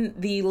then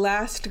the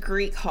last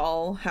Greek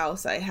hall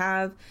house I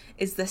have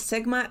is the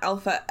Sigma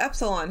Alpha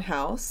Epsilon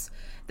house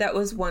that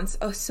was once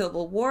a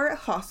Civil War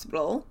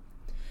hospital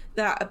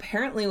that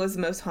apparently was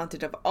the most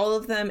haunted of all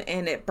of them,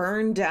 and it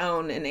burned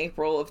down in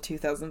April of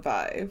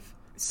 2005.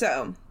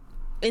 So,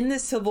 in the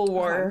Civil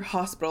War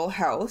hospital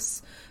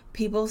house,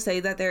 people say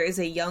that there is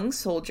a young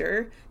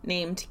soldier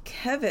named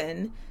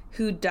Kevin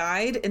who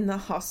died in the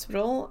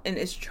hospital and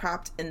is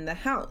trapped in the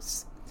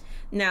house.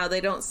 Now,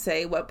 they don't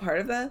say what part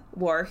of the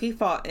war he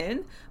fought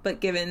in, but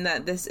given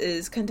that this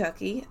is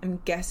Kentucky, I'm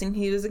guessing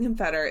he was a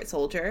Confederate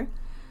soldier.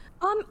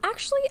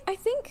 Actually, I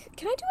think,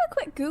 can I do a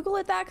quick Google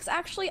at that? Because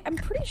actually, I'm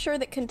pretty sure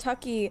that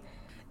Kentucky...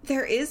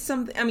 There is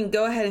something, I mean,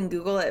 go ahead and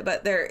Google it,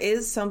 but there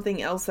is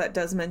something else that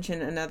does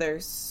mention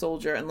another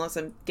soldier, unless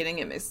I'm getting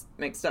it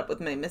mixed up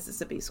with my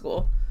Mississippi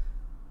school.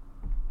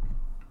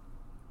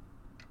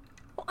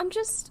 Well,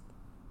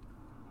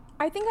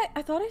 I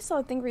thought I saw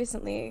a thing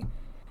recently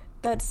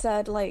that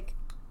said, like,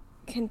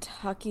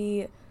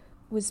 Kentucky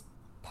was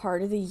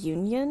part of the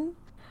Union.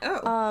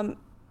 Oh.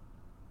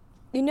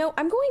 You know,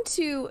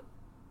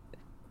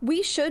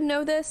 we should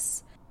know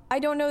this. I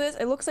don't know this.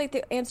 It looks like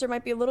the answer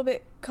might be a little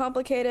bit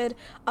complicated.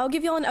 I'll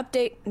give you all an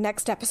update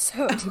next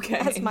episode.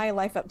 Okay. That's my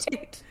life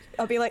update.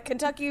 I'll be like,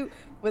 Kentucky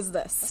was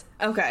this.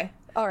 Okay.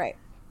 All right.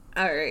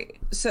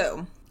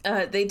 So,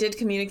 they did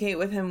communicate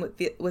with him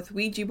with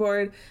Ouija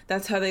board.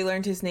 That's how they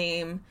learned his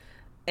name,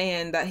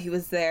 and that he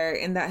was there,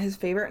 and that his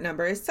favorite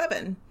number is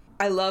 7.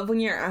 I love when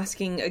you're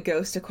asking a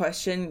ghost a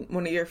question,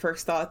 one of your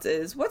first thoughts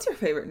is, what's your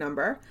favorite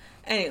number?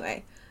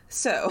 Anyway,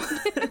 so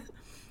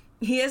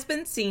he has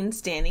been seen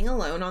standing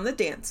alone on the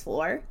dance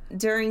floor.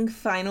 During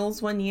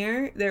finals one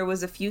year, there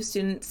was a few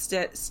students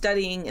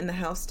studying in the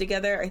house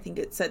together. I think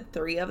it said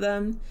 3 of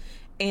them.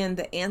 And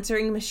the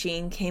answering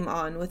machine came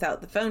on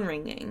without the phone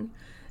ringing.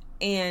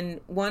 And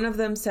one of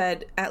them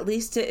said, at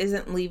least it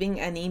isn't leaving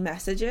any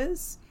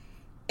messages.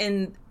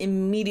 And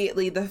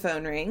immediately the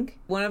phone rang.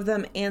 One of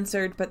them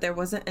answered, but there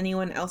wasn't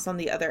anyone else on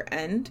the other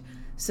end.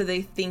 So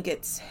they think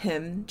it's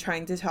him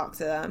trying to talk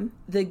to them.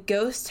 The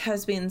ghost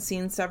has been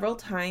seen several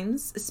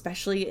times,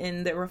 especially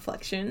in the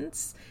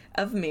reflections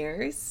of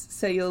mirrors.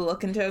 So you'll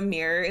look into a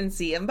mirror and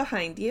see him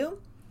behind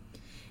you.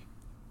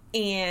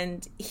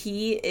 And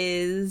he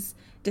is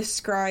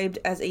described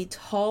as a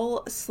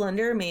tall,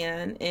 slender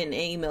man in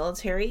a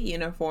military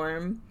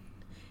uniform,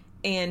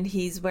 and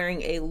he's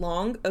wearing a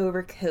long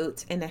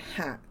overcoat and a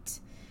hat.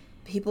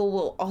 People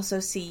will also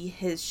see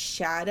his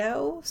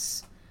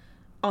shadows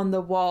on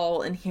the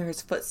wall and hear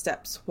his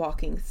footsteps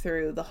walking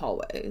through the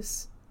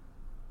hallways.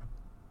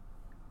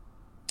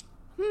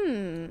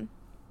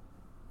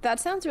 That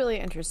sounds really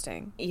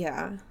interesting.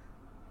 Yeah.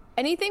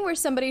 Anything where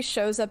somebody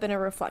shows up in a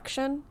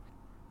reflection,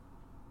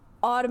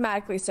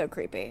 automatically so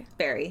creepy.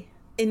 Very.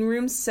 In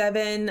room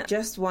 7,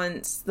 just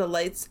once, the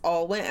lights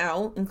all went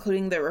out,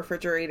 including the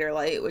refrigerator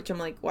light, which I'm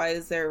like, why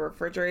is there a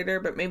refrigerator?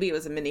 But maybe it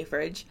was a mini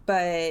fridge.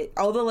 But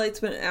all the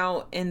lights went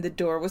out and the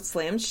door was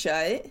slammed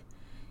shut.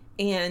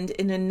 And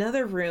in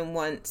another room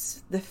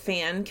once, the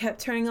fan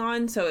kept turning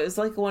on. So it was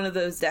like one of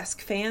those desk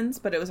fans,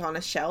 but it was on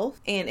a shelf.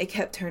 And it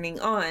kept turning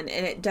on.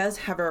 And it does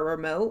have a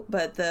remote,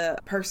 but the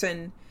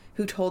person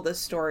who told the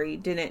story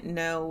didn't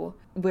know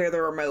where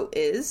the remote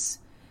is.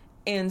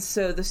 And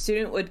so the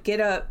student would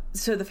get up.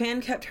 So the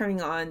fan kept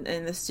turning on,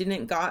 and the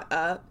student got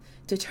up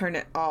to turn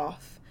it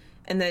off.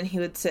 And then he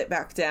would sit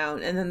back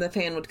down, and then the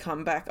fan would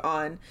come back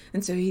on.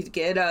 And so he'd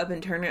get up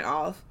and turn it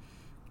off.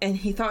 And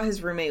he thought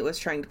his roommate was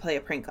trying to play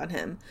a prank on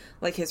him.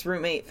 Like, his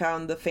roommate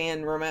found the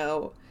fan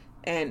remote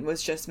and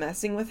was just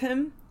messing with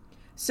him.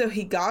 So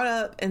he got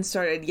up and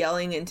started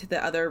yelling into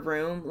the other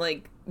room,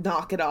 like,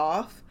 knock it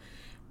off.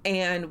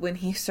 And when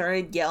he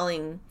started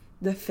yelling,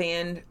 the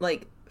fan,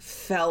 like,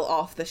 fell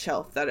off the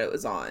shelf that it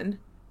was on.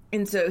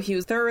 And so he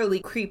was thoroughly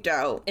creeped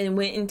out and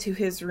went into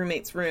his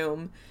roommate's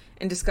room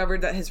and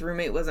discovered that his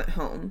roommate wasn't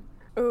home.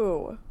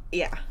 Ooh.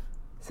 Yeah.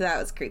 So that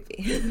was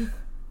creepy.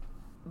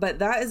 But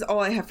that is all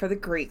I have for the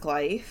Greek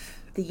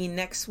life. The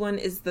next one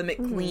is the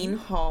McLean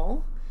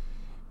Hall.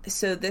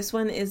 So this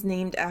one is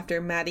named after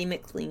Maddie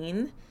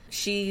McLean.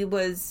 She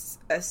was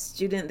a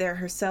student there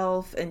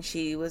herself, and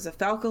she was a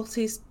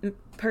faculty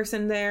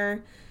person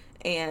there.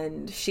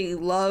 And she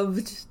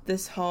loved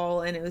this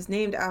hall, and it was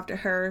named after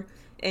her.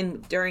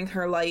 And during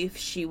her life,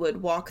 she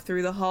would walk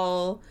through the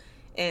hall,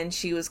 and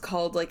she was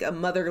called like a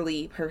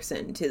motherly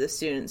person to the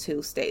students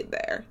who stayed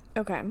there.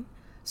 Okay.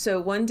 So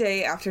one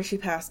day after she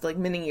passed, like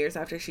many years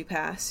after she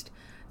passed,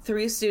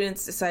 3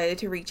 students decided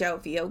to reach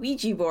out via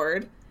Ouija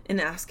board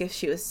and ask if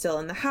she was still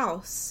in the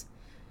house.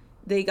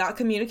 They got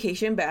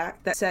communication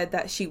back that said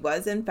that she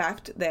was in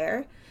fact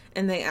there,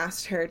 and they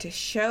asked her to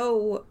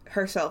show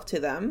herself to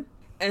them.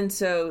 And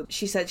so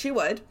she said she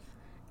would.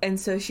 And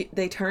so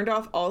they turned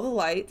off all the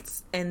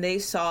lights, and they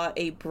saw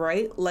a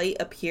bright light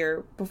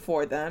appear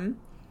before them.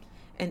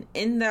 And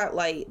in that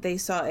light, they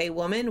saw a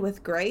woman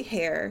with gray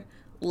hair,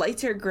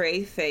 lighter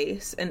gray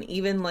face, and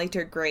even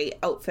lighter gray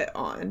outfit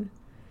on.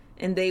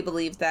 And they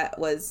believed that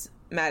was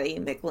Maddie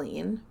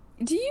McLean.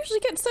 Do you usually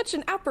get such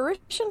an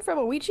apparition from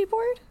a Ouija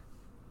board?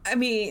 I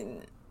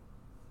mean,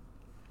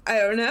 I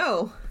don't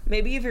know.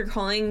 Maybe if you're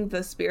calling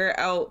the spirit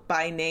out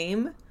by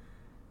name,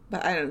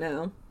 but I don't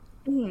know.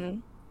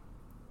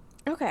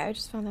 Okay, I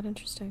just found that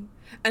interesting.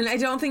 And I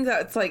don't think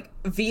that's like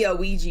via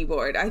Ouija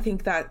board. I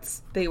think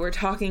that's they were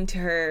talking to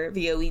her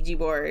via Ouija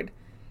board,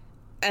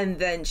 and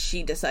then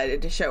she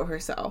decided to show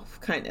herself,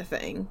 kind of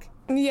thing.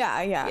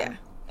 Yeah.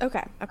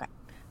 Okay.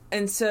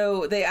 And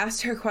so they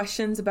asked her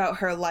questions about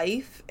her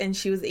life, and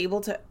she was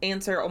able to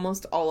answer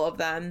almost all of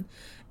them.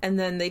 And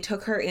then they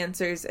took her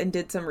answers and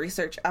did some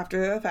research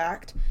after the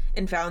fact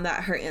and found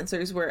that her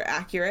answers were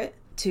accurate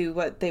to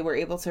what they were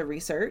able to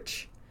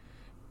research.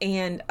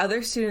 And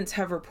other students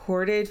have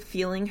reported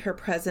feeling her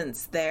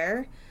presence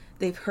there.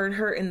 They've heard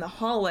her in the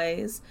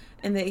hallways,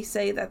 and they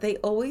say that they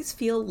always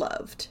feel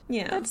loved.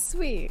 Yeah. That's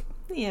sweet.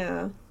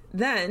 Yeah.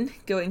 Then,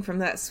 going from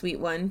that sweet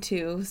one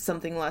to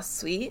something less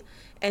sweet,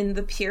 and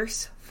the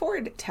Pierce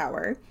Ford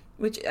Tower,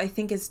 which I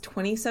think is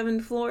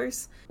 27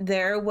 floors,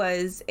 there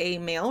was a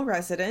male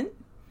resident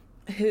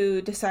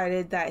who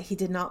decided that he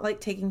did not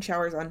like taking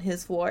showers on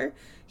his floor.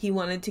 He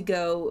wanted to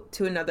go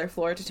to another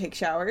floor to take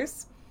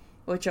showers,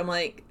 which I'm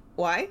like,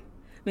 why?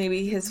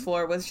 Maybe his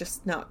floor was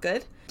just not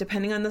good.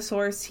 Depending on the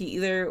source, he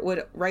either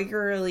would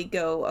regularly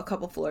go a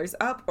couple floors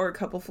up or a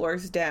couple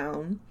floors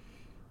down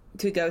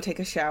to go take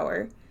a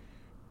shower.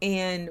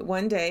 And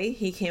one day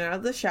he came out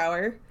of the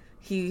shower.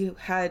 He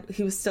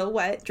was still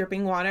wet,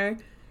 dripping water,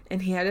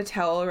 and he had a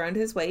towel around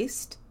his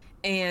waist.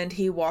 And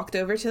he walked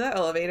over to the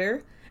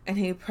elevator, and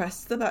he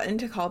pressed the button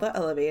to call the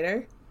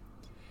elevator.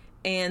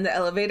 And the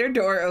elevator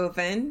door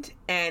opened,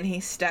 and he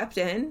stepped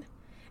in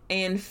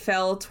and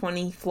fell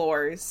 20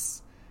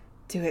 floors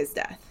to his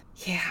death.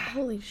 Yeah.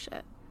 Holy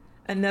shit.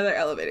 Another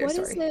elevator What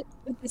story. is it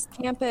with this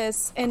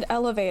campus and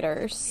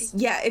elevators?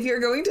 Yeah, if you're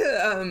going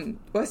to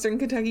Western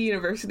Kentucky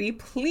University,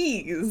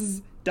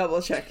 please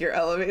double check your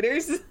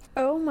elevators.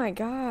 Oh my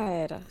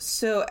god.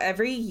 So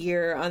every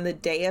year on the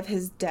day of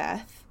his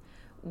death,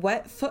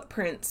 wet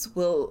footprints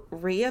will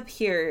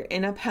reappear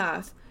in a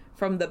path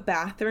from the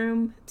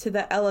bathroom to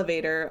the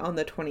elevator on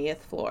the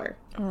 20th floor.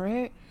 All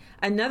right.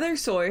 Another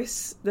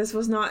source, this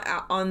was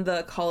not on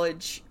the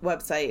college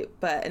website,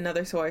 but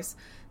another source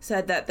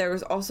said that there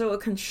was also a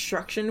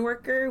construction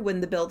worker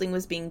when the building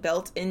was being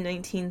built in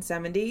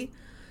 1970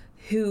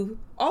 who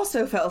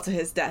also fell to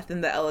his death in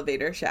the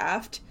elevator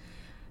shaft.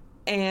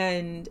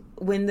 And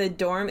when the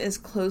dorm is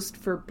closed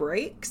for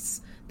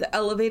breaks, the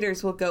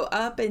elevators will go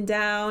up and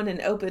down and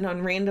open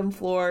on random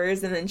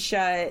floors and then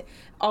shut,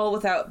 all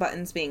without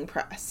buttons being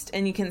pressed.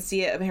 And you can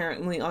see it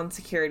apparently on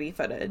security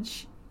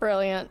footage.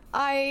 Brilliant.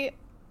 I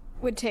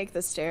would take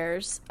the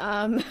stairs.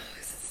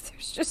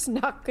 There's just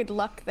not good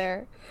luck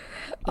there.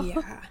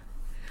 Yeah.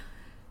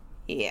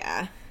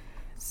 Yeah.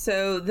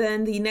 So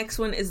then the next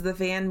one is the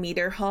Van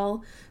Meter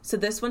Hall. So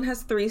this one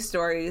has 3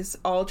 stories,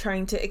 all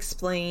trying to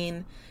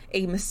explain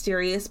a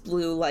mysterious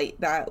blue light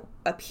that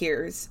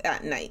appears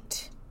at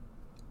night.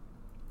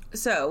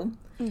 So,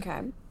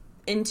 Okay.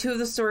 in 2 of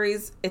the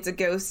stories, it's a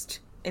ghost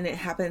and it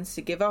happens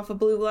to give off a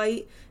blue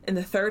light. In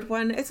the third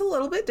one, it's a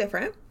little bit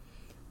different.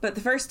 But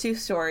the first 2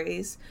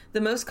 stories, the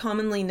most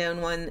commonly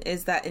known one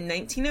is that in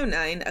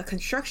 1909, a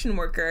construction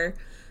worker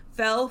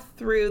fell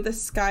through the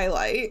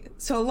skylight.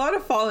 So a lot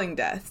of falling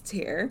deaths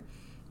here.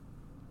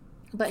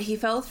 But he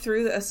fell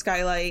through a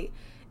skylight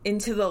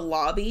into the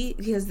lobby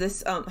because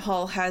this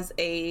hall has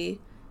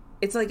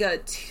it's like I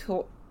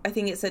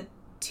think it said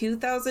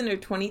 2,000 or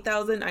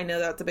 20,000. I know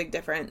that's a big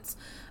difference.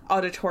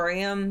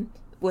 Auditorium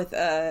with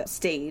a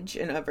stage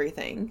and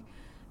everything.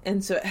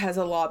 And so it has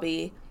a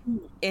lobby.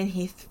 And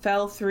he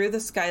fell through the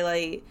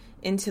skylight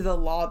into the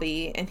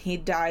lobby and he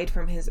died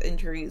from his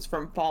injuries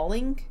from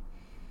falling.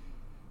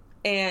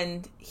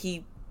 And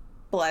he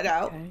bled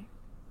out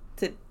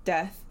to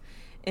death.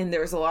 And there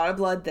was a lot of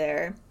blood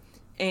there.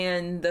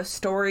 And the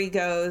story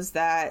goes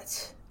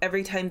that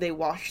every time they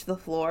wash the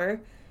floor,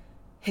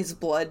 his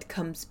blood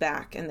comes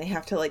back and they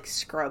have to like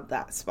scrub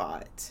that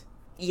spot.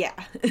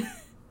 Yeah.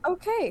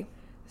 Okay.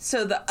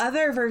 So the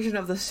other version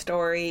of the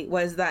story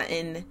was that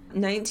in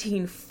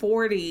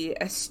 1940,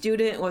 a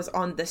student was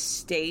on the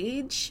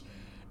stage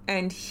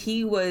and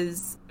he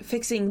was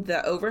fixing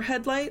the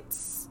overhead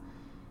lights,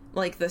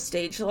 like the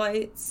stage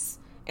lights,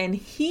 and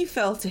he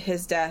fell to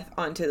his death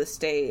onto the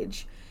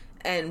stage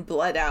and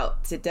bled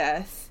out to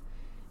death.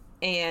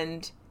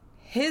 And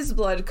his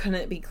blood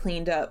couldn't be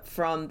cleaned up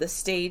from the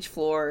stage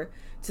floor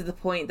to the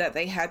point that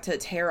they had to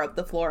tear up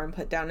the floor and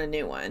put down a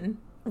new one.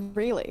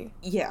 Really?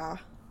 Yeah.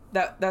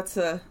 That's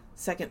the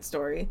second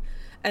story.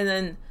 And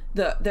then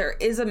there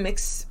is a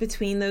mix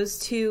between those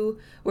 2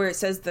 where it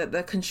says that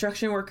the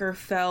construction worker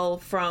fell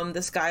from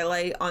the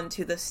skylight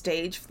onto the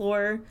stage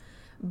floor,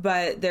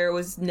 but there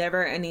was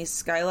never any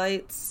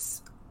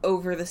skylights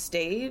over the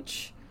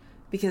stage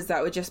because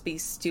that would just be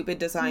stupid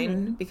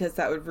design because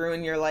that would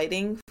ruin your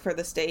lighting for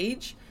the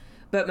stage.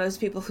 But most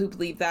people who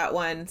believe that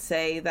one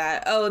say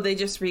that, oh, they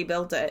just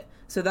rebuilt it,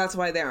 so that's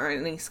why there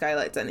aren't any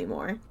skylights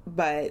anymore.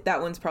 But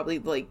that one's probably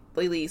like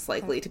least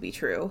likely to be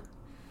true.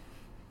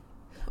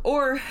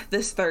 Or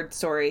this third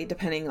story,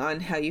 depending on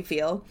how you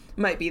feel,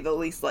 might be the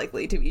least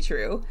likely to be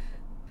true.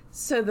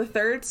 So the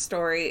third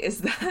story is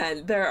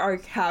that there are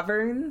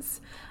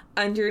caverns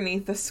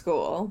underneath the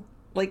school,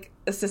 like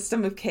a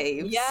system of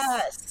caves.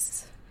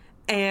 Yes.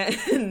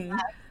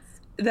 And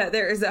that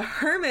there is a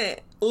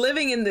hermit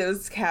living in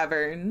those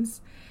caverns,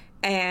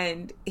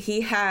 and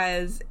he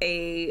has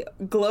a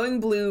glowing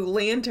blue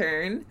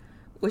lantern,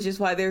 which is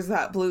why there's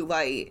that blue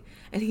light,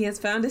 and he has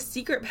found a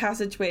secret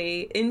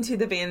passageway into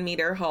the Van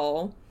Meter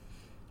Hall,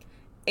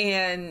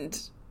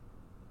 and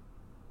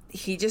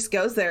he just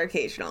goes there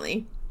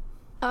occasionally.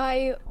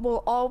 I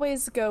will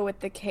always go with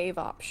the cave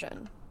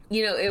option.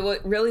 You know,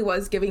 it really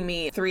was giving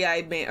me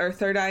Third-Eyed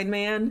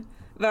Man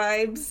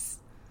vibes.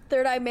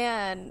 Third-Eye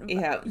Man.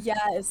 Yeah.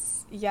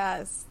 Yes.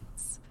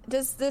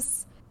 Does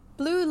this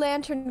blue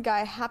lantern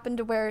guy happen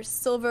to wear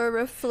silver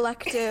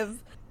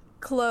reflective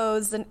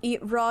clothes and eat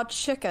raw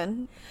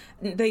chicken?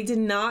 They did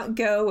not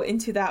go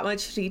into that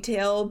much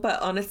detail,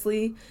 but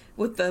honestly,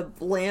 with the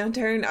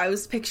lantern, I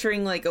was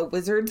picturing like a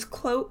wizard's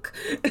cloak.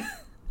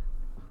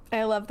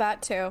 I love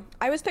that too.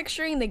 I was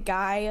picturing the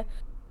guy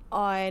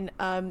on,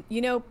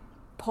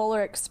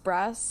 Polar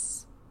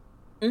Express.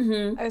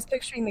 Mm-hmm. I was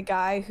picturing the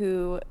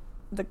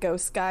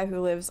ghost guy who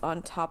lives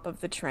on top of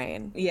the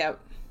train. Yep.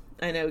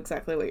 I know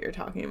exactly what you're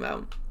talking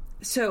about.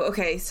 So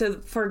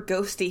for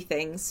ghosty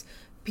things,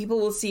 people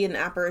will see an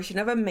apparition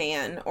of a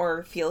man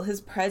or feel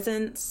his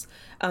presence.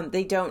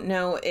 They don't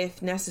know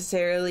if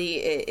necessarily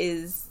it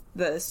is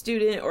the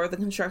student or the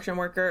construction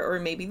worker or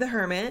maybe the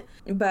hermit,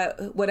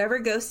 but whatever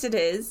ghost it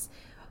is,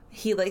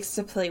 he likes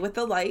to play with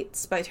the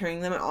lights by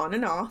turning them on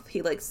and off.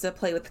 He likes to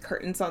play with the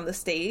curtains on the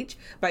stage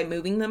by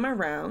moving them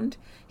around.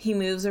 He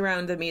moves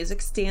around the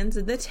music stands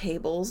and the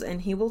tables,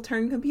 and he will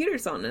turn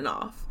computers on and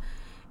off.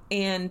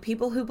 And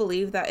people who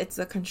believe that it's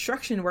a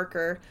construction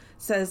worker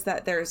says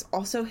that there's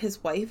also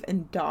his wife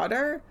and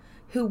daughter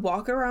who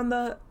walk around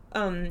the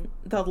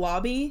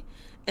lobby,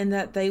 and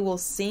that they will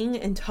sing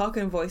and talk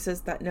in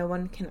voices that no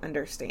one can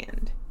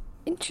understand.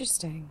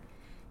 Interesting.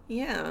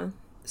 Yeah.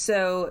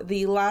 So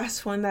the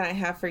last one that I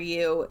have for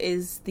you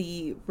is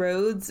the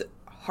Rhodes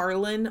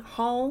Harlan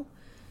Hall.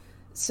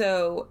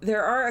 So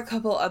there are a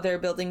couple other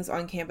buildings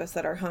on campus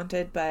that are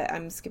haunted, but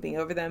I'm skipping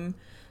over them.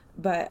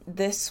 But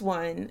this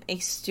one, a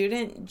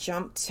student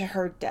jumped to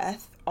her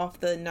death off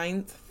the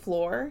 9th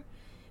floor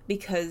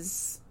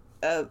because,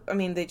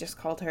 they just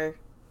called her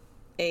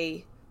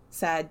a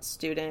sad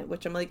student,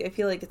 which I'm like, I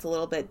feel like it's a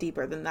little bit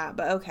deeper than that,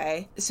 but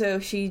okay. So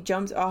she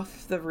jumped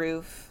off the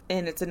roof,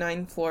 and it's a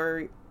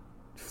 9-floor,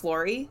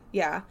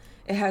 yeah,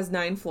 it has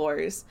 9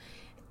 floors.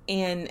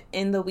 And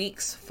in the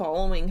weeks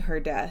following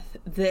her death,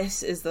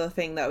 this is the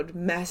thing that would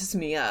mess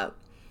me up.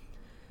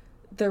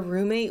 The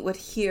roommate would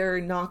hear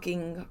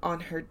knocking on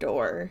her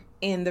door,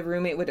 and the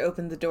roommate would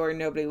open the door and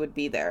nobody would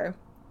be there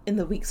in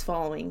the weeks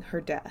following her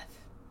death,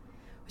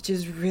 which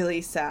is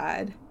really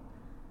sad.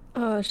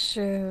 Oh,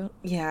 shoot.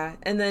 Yeah,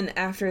 and then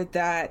after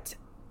that,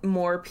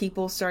 more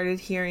people started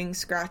hearing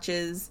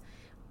scratches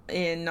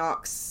and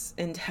knocks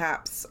and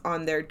taps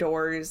on their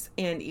doors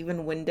and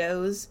even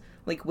windows,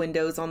 like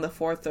windows on the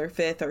 4th or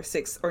 5th or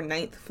 6th or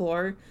 9th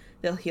floor.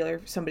 They'll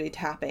hear somebody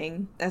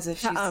tapping as if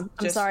she's I'm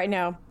sorry,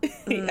 no.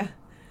 Yeah.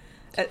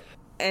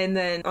 And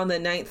then on the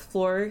 9th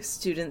floor,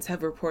 students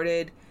have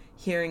reported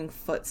hearing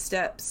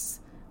footsteps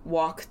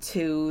walk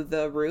to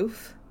the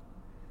roof.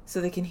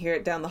 So they can hear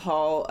it down the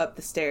hall, up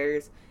the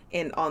stairs,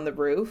 and on the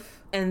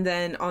roof. And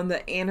then on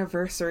the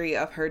anniversary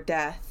of her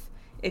death,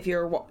 if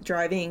you're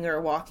driving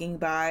or walking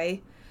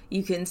by,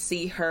 you can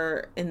see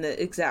her in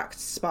the exact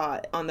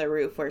spot on the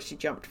roof where she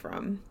jumped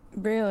from.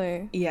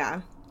 Really?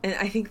 Yeah. And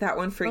I think that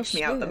one freaked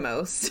me out the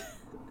most.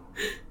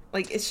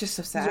 Like, it's just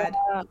so sad.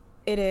 Yeah.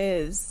 It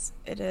is.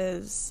 It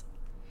is.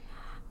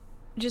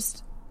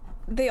 Just,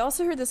 they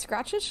also heard the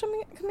scratches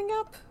coming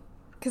up?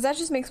 Because that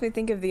just makes me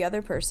think of the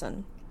other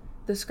person.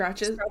 The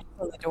scratches?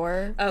 On the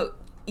door. Oh,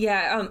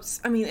 yeah.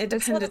 It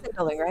depended. The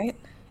building, right?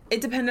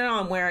 It depended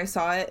on where I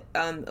saw it,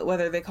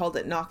 whether they called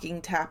it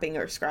knocking, tapping,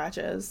 or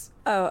scratches.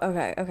 Oh,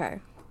 okay.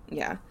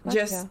 Yeah.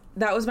 Gotcha.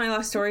 That was my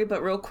last story,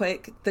 but real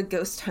quick, the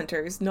ghost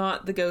hunters,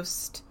 not the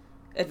ghost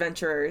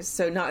adventurers,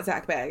 so not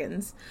Zach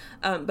Baggins,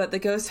 but the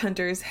ghost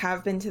hunters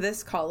have been to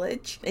this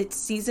college. It's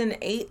season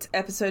 8,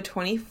 episode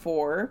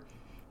 24.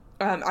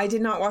 I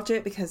did not watch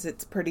it because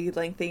it's pretty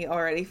lengthy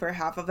already for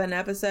half of an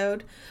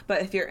episode,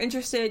 but if you're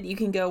interested, you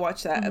can go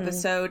watch that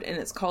episode, and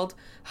it's called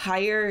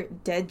Higher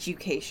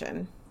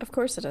Deducation. Of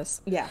course it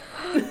is. Yeah.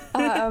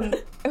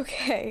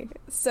 Okay,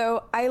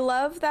 so I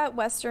love that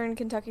Western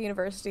Kentucky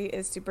University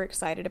is super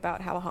excited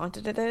about how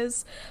haunted it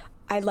is.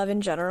 I love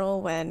in general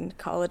when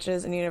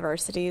colleges and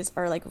universities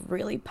are like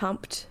really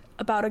pumped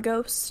about a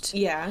ghost.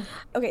 Yeah.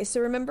 Okay,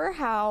 so remember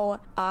how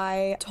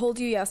I told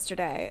you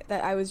yesterday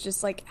that I was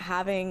just like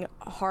having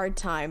a hard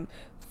time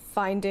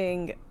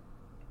finding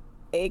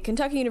a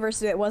Kentucky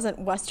university that wasn't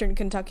Western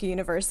Kentucky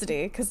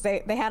University, because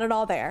they had it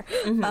all there,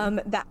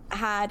 that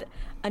had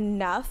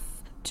enough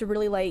to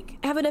really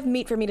like have enough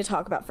meat for me to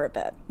talk about for a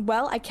bit.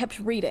 Well, I kept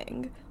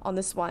reading on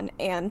this one,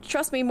 and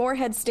trust me,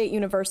 Morehead State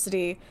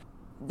University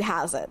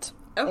has it.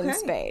 Okay. In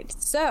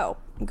spades. So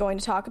I'm going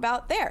to talk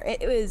about there.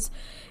 It was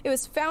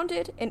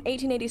founded in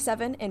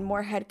 1887 in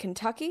Morehead,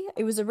 Kentucky.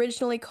 It was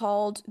originally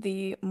called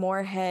the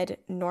Morehead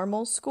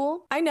Normal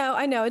School. I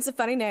know, it's a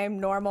funny name,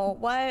 Normal.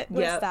 What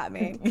does that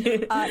mean?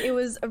 It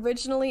was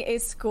originally a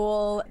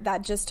school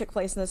that just took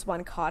place in this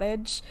one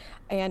cottage,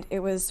 and it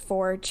was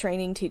for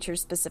training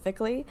teachers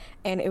specifically,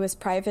 and it was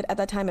private at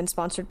that time and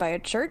sponsored by a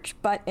church.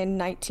 But in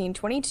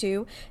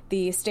 1922,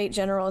 the State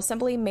General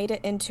Assembly made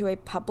it into a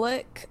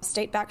public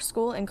state-backed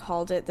school and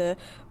called it the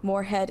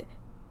Morehead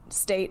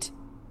State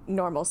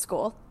Normal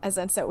School. As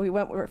in, so we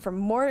went from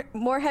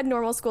Morehead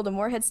Normal School to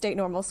Morehead State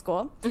Normal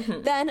School.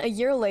 Then a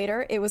year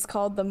later, it was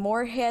called the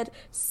Morehead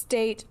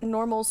State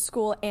Normal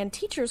School and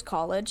Teachers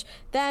College.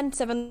 Then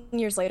 7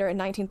 years later, in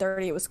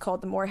 1930, it was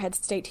called the Morehead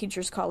State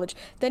Teachers College.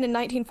 Then in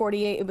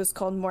 1948, it was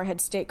called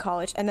Morehead State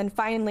College. And then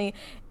finally,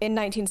 in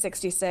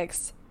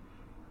 1966,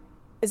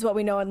 is what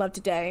we know and love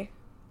today,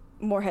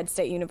 Morehead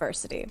State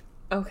University.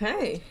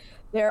 Okay.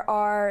 There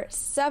are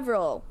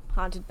several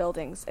haunted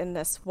buildings in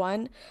this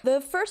one. The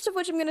first of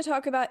which I'm going to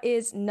talk about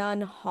is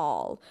Nunn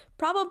Hall.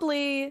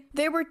 Probably,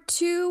 there were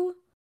 2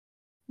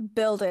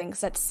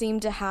 buildings that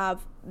seem to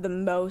have the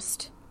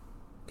most,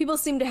 people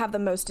seem to have the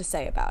most to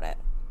say about it.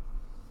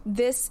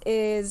 This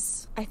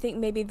is, I think,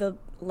 maybe the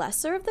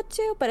lesser of the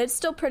 2, but it's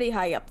still pretty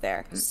high up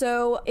there.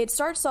 So it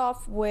starts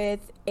off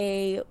with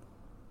a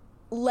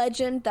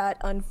legend that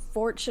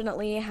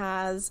unfortunately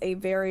has a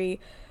very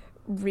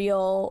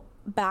real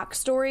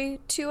backstory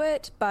to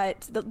it,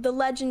 but the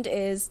legend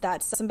is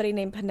that somebody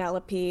named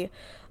Penelope,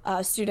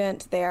 a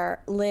student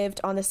there, lived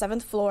on the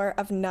 7th floor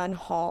of Nunn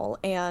Hall,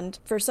 and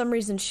for some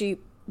reason she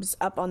was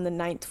up on the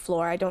ninth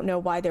floor. I don't know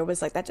why there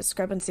was like that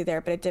discrepancy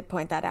there, but it did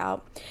point that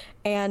out.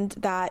 And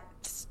that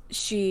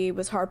she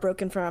was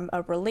heartbroken from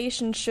a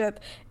relationship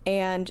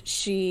and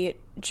she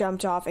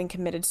jumped off and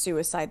committed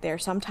suicide there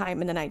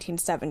sometime in the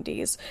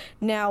 1970s.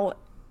 Now,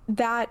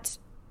 that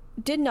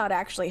did not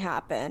actually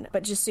happen,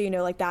 but just so you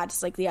know, like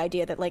that's like the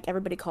idea that like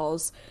everybody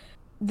calls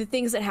the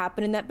things that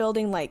happen in that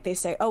building, like they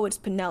say, oh, it's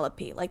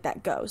Penelope, like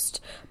that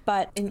ghost.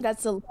 But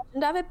that's the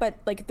legend of it. But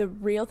like the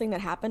real thing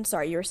that happened,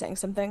 sorry, you were saying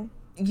something?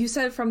 You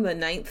said from the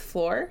ninth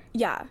floor?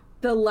 Yeah.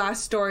 The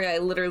last story I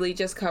literally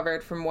just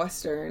covered from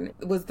Western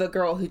was the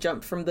girl who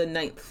jumped from the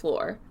ninth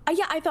floor.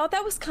 Yeah, I thought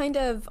that was kind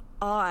of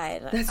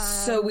odd. That's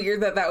so weird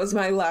that was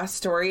my last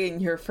story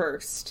and your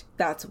first.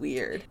 That's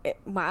weird.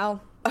 Wow.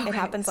 Okay, it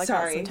happens like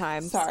that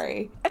sometimes.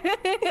 Sorry.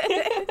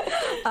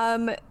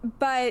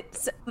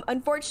 But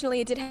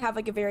unfortunately, it did have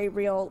like a very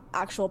real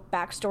actual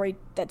backstory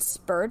that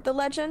spurred the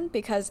legend,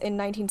 because in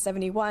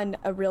 1971,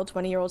 a real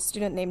 20-year-old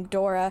student named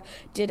Dora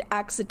did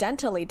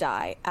accidentally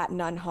die at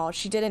Nunn Hall.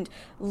 She didn't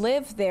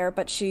live there,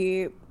 but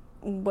she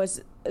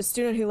was a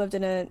student who lived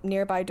in a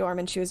nearby dorm,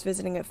 and she was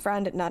visiting a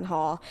friend at Nunn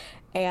Hall,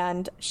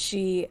 and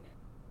she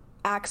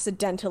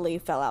accidentally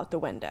fell out the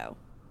window.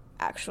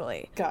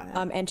 Actually. Got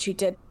it. And she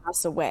did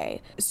pass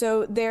away.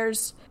 So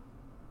there's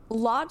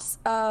lots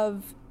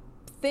of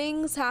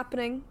things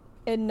happening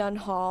in Nunn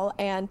Hall,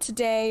 and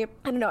today,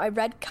 I don't know, I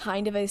read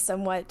kind of a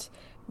somewhat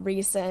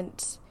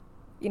recent,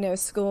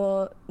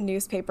 school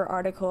newspaper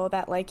article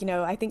that, like,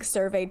 I think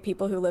surveyed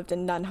people who lived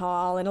in Nunn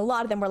Hall, and a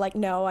lot of them were like,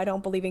 no, I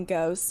don't believe in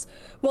ghosts.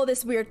 Well,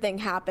 this weird thing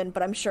happened,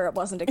 but I'm sure it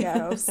wasn't a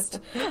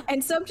ghost.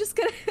 And so I'm just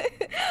gonna,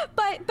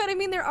 but I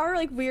mean, there are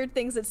like weird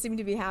things that seem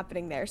to be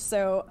happening there.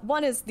 So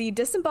one is the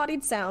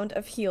disembodied sound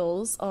of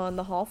heels on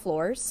the hall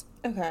floors.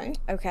 Okay.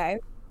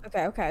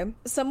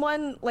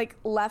 Someone like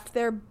left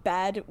their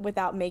bed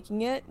without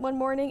making it one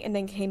morning and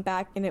then came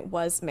back and it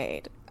was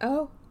made.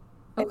 Oh.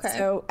 Okay. And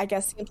so I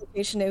guess the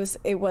implication is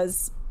it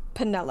was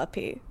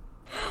Penelope.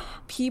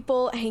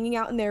 People hanging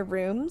out in their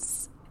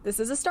rooms, this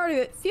is a start of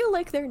it, feel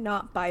like they're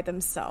not by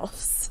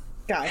themselves.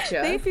 Gotcha.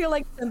 They feel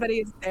like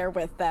somebody is there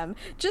with them.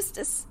 Just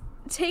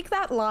take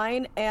that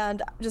line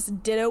and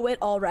just ditto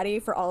it already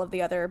for all of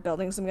the other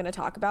buildings I'm going to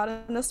talk about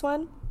in this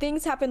one.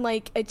 Things happen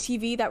like a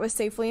TV that was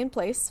safely in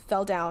place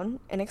fell down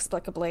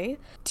inexplicably.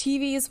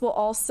 TVs will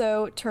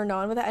also turn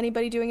on without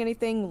anybody doing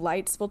anything.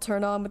 Lights will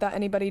turn on without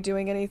anybody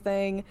doing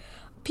anything.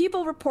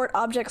 People report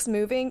objects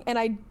moving, and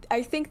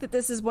I think that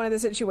this is one of the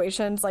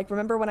situations, like,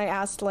 remember when I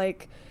asked,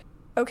 like,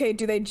 okay,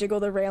 do they jiggle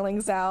the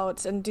railings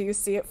out, and do you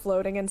see it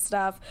floating and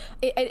stuff?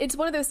 It's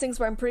one of those things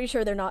where I'm pretty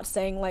sure they're not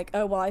saying, like,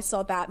 oh, well, I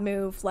saw that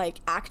move, like,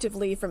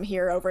 actively from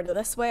here over to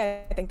this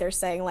way. I think they're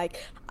saying,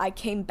 like, I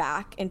came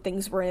back and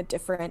things were in a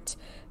different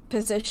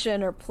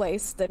position or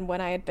place than when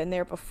I had been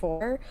there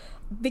before.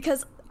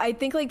 Because I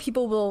think, like,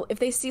 people will, if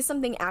they see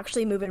something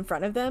actually move in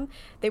front of them,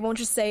 they won't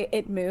just say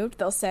it moved.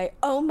 They'll say,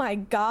 oh my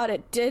God,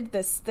 it did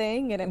this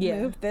thing and it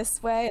moved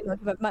this way. And they'll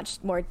give a much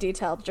more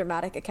detailed,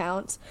 dramatic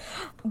account.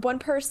 One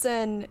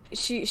person,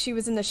 she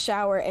was in the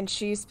shower, and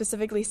she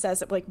specifically says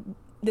that, like,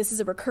 this is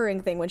a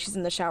recurring thing when she's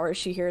in the shower.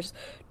 She hears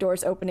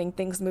doors opening,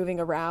 things moving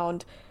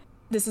around.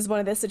 This is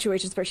one of those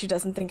situations where she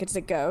doesn't think it's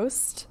a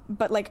ghost.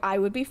 But, like, I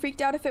would be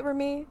freaked out if it were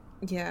me.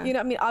 Yeah.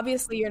 I mean,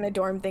 obviously you're in a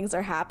dorm, things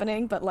are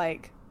happening, but,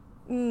 like,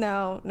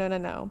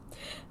 no.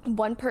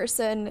 One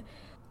person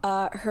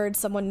heard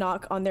someone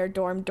knock on their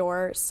dorm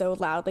door so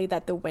loudly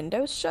that the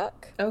windows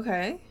shook.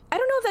 Okay. I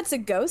don't know if that's a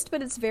ghost,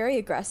 but it's very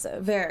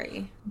aggressive.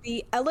 Very.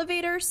 The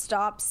elevator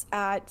stops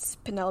at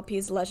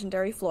Penelope's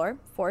legendary floor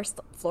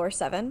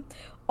 7,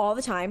 all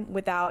the time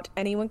without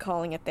anyone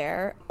calling it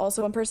there.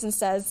 Also, one person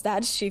says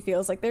that she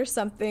feels like there's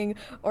something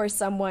or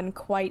someone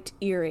quite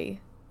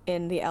eerie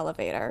in the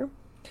elevator.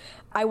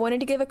 I wanted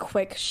to give a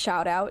quick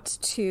shout out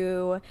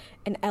to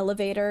an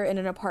elevator in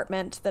an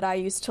apartment that I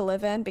used to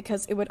live in,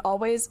 because it would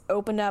always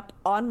open up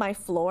on my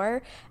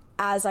floor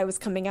as I was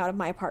coming out of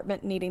my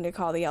apartment needing to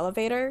call the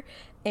elevator.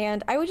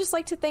 And I would just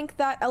like to thank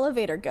that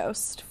elevator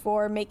ghost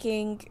for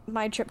making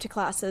my trip to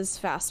classes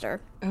faster.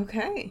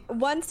 Okay.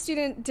 One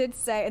student did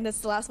say, and this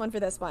is the last one for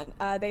this one,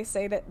 they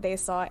say that they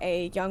saw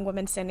a young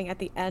woman standing at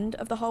the end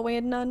of the hallway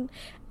in Nunn,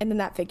 and then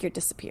that figure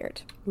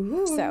disappeared.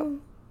 Ooh. So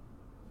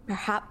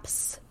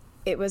perhaps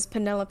it was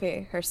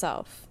Penelope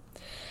herself.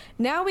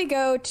 Now we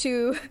go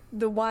to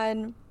the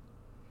one,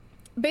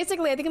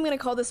 basically I think I'm going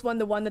to call this one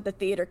the one that the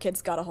theater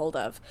kids got a hold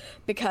of,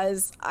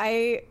 because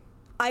I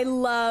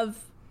love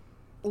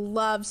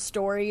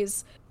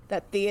stories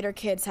that theater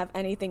kids have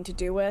anything to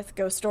do with,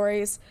 ghost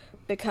stories,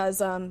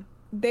 because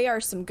they are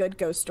some good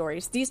ghost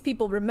stories. These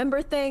people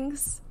remember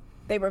things,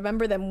 they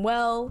remember them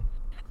well,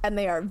 and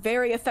they are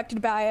very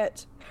affected by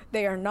it.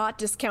 They are not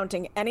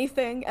discounting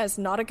anything as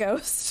not a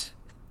ghost.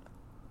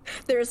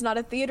 There is not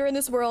a theater in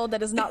this world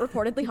that is not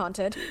reportedly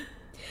haunted.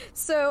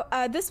 So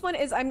this one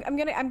is,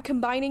 I'm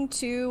combining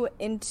two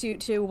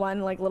into one,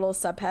 like, little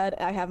subhead.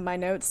 I have my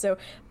notes. So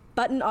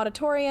Button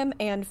Auditorium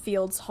and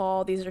Fields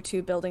Hall. These are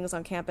two buildings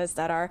on campus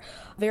that are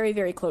very,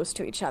 very close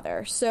to each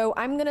other. So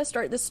I'm going to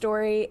start the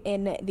story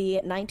in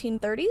the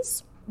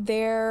 1930s.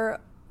 there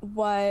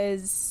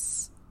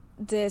was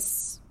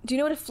this. Do you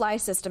know what a fly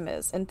system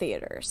is in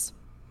theaters?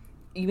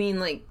 You mean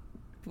like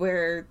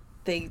where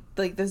they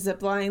like the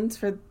zip lines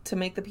to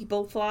make the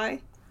people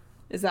fly?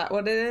 Is that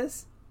what it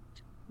is?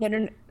 No, no,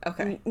 no.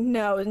 Okay.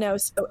 No.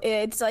 So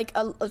it's like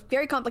a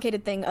very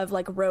complicated thing of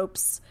like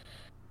ropes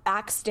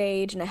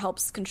backstage, and it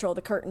helps control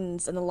the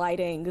curtains and the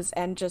lightings,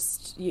 and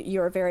just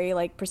you're very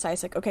like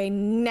precise, like, okay,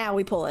 now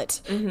we pull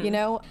it, you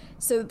know?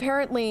 So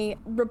apparently,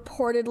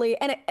 reportedly,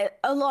 and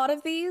a lot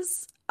of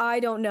these, I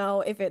don't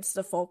know if it's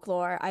the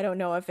folklore. I don't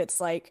know if it's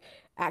like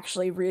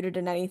actually rooted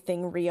in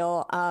anything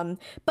real.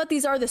 But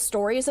these are the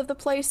stories of the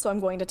place, so I'm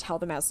going to tell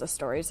them as the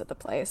stories of the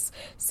place.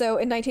 So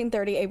in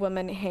 1930, a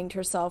woman hanged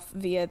herself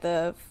via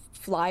the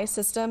fly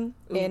system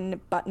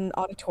in Button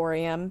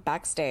Auditorium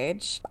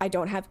backstage. I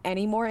don't have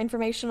any more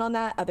information on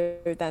that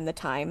other than the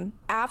time.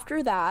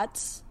 After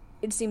that,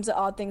 it seems that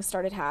odd things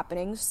started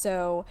happening.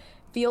 So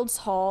Fields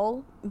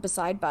Hall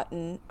beside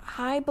Button,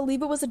 I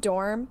believe it was a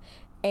dorm,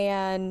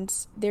 and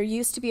there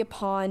used to be a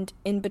pond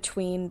in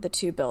between the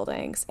two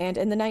buildings. And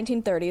in the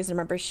 1930s,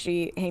 remember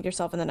she hanged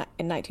herself in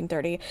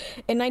 1930.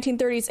 In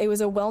 1930s, it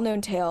was a well-known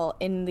tale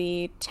in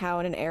the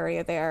town and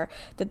area there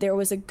that there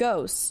was a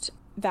ghost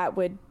that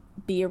would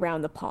be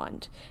around the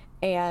pond,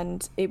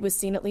 and it was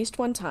seen at least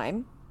one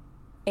time.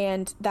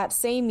 And that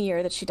same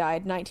year that she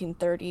died,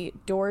 1930,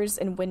 doors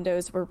and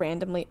windows were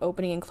randomly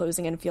opening and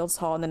closing in Fields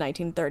Hall in the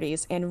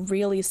 1930s, and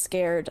really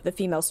scared the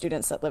female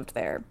students that lived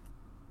there.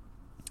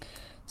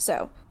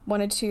 So,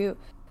 wanted to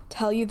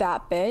tell you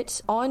that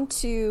bit. On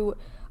to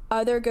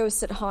other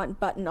ghosts that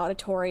haunt Button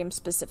Auditorium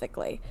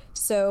specifically.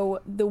 So,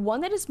 the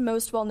one that is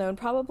most well known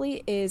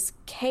probably is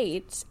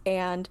Kate,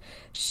 and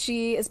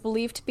she is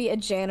believed to be a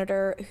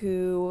janitor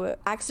who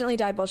accidentally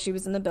died while she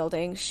was in the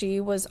building. She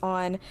was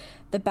on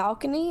the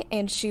balcony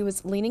and she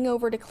was leaning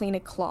over to clean a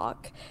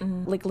clock,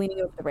 like leaning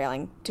over the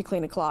railing to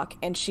clean a clock,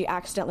 and she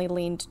accidentally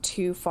leaned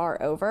too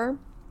far over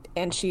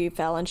and she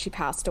fell and she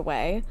passed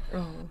away.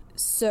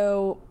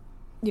 So,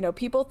 you know,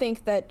 people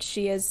think that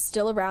she is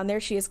still around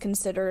there. She is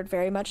considered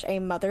very much a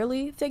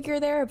motherly figure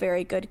there, a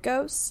very good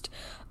ghost.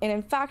 And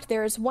in fact,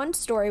 there is one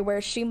story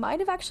where she might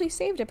have actually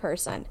saved a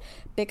person,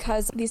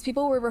 because these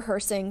people were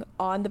rehearsing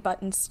on the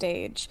Button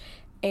stage,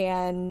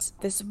 and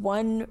this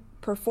one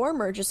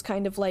performer just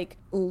kind of like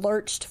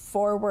lurched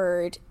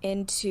forward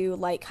into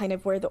like kind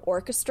of where the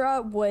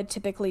orchestra would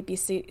typically be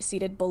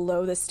seated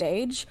below the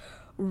stage,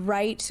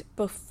 right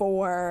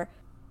before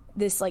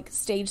this like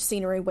stage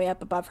scenery way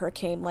up above her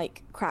came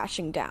like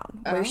crashing down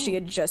where she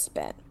had just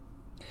been.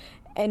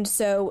 And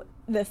so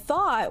the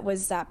thought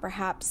was that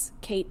perhaps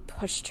Kate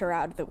pushed her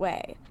out of the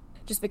way,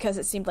 just because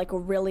it seemed like a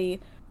really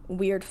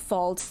weird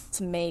fall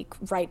to make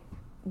right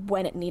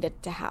when it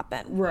needed to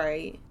happen.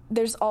 Right.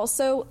 There's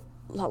also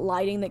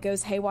lighting that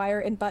goes haywire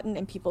in Button,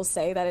 and people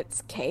say that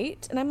it's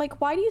Kate, and I'm like,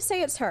 why do you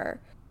say it's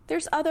her?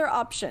 There's other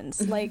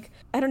options. Like,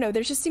 I don't know,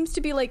 there just seems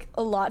to be like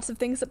lots of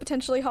things that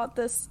potentially haunt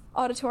this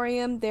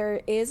auditorium.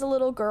 There is a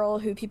little girl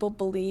who people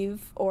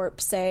believe or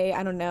say,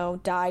 I don't know,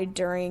 died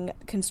during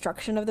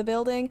construction of the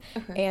building.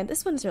 And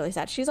this one's really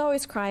sad. She's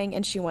always crying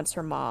and she wants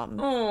her mom.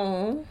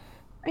 Oh.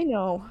 I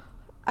know.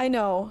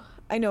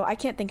 I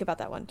can't think about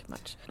that one too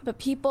much. But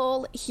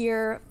people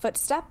hear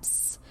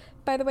footsteps,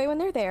 by the way, when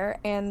they're there,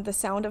 and the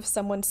sound of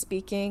someone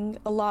speaking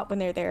a lot when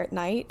they're there at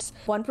night.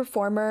 One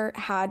performer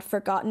had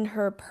forgotten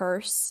her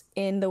purse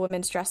in the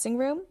women's dressing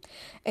room,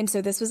 and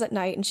so this was at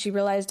night, and she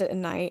realized it at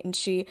night, and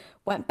she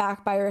went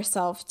back by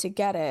herself to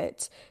get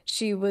it.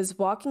 She was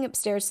walking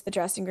upstairs to the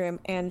dressing room,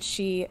 and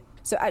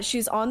so as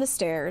she's on the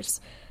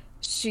stairs,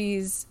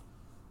 sees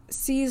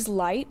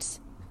light,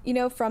 you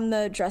know, from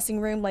the dressing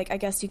room. Like, I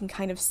guess you can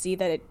kind of see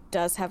that it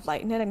does have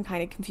light in it. I'm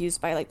kind of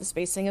confused by like the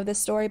spacing of this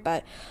story,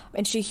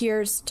 and she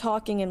hears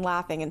talking and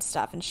laughing and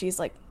stuff, and she's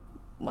like,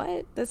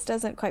 what? This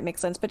doesn't quite make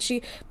sense. But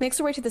she makes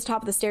her way to the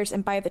top of the stairs,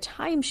 and by the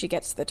time she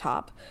gets to the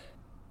top,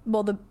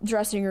 well, the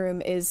dressing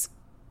room is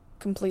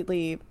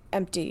completely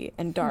empty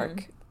and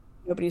dark.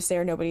 Nobody's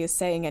there, nobody is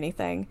saying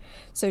anything.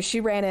 So she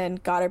ran in,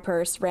 got her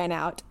purse, ran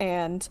out,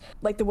 and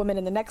like the woman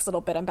in the next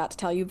little bit I'm about to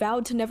tell you,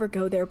 vowed to never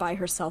go there by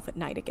herself at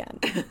night again.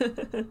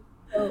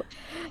 So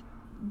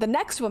the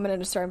next woman in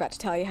the story I'm about to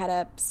tell you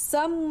had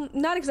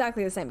not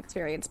exactly the same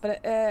experience,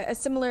 but a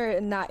similar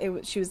in that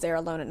she was there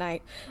alone at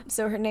night.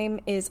 So her name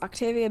is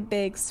Octavia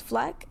Biggs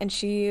Fleck, and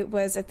she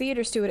was a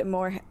theater student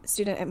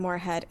at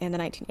Morehead in the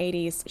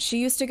 1980s. She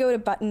used to go to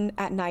Button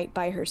at night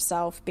by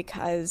herself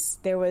because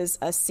there was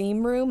a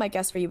seam room, I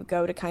guess, where you would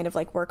go to kind of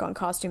like work on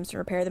costumes and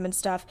repair them and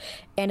stuff,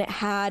 and it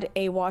had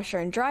a washer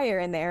and dryer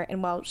in there,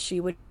 and well,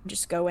 she would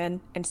just go in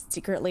and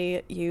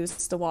secretly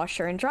use the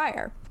washer and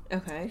dryer.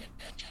 Okay.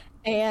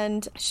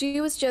 And she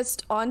was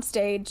just on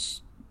stage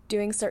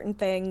doing certain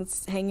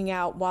things, hanging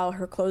out while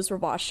her clothes were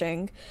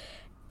washing.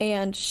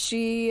 And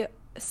she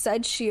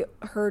said she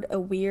heard a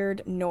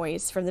weird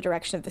noise from the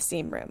direction of the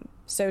seam room.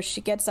 So she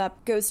gets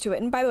up, goes to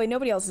it. And by the way,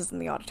 nobody else is in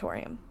the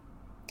auditorium.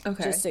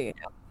 Okay. Just so you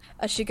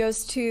know. She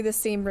goes to the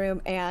seam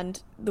room, and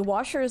the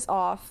washer is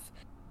off,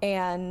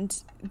 and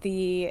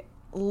the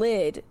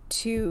lid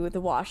to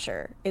the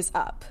washer is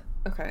up.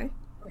 Okay.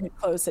 where his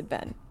clothes had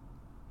been.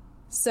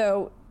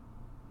 So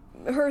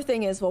her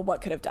thing is, well,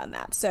 what could have done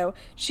that? So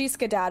she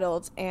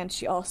skedaddled, and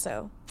she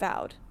also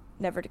vowed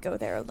never to go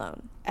there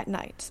alone at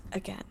night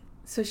again.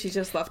 So she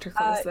just left her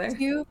clothes there?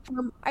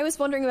 I was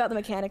wondering about the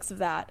mechanics of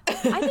that.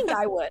 I think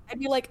I would. I'd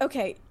be like,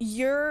 okay,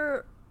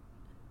 y'all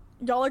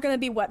are going to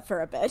be wet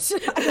for a bit.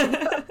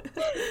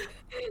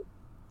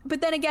 But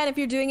then again, if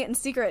you're doing it in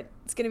secret,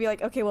 it's going to be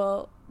like, okay,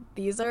 well,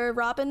 these are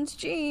Robin's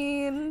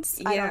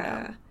jeans. I don't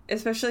know.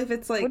 Especially if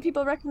it's like... Would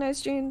people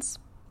recognize jeans?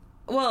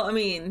 Well, I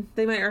mean,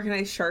 they might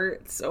recognize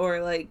shirts,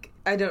 or like,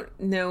 I don't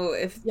know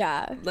if...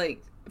 Yeah.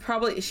 Like,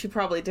 she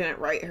probably didn't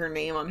write her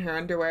name on her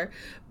underwear,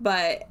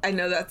 but I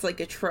know that's like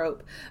a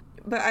trope.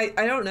 But I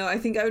don't know. I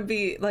think I would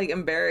be like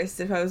embarrassed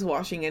if I was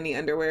washing any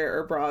underwear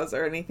or bras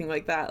or anything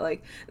like that.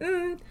 Like,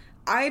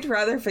 I'd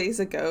rather face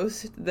a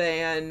ghost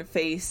than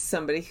face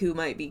somebody who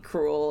might be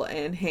cruel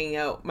and hang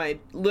out my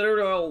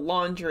literal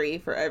laundry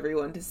for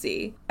everyone to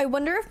see. I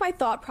wonder if my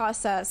thought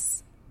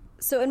process...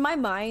 So in my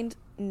mind,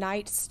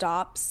 night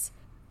stops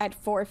at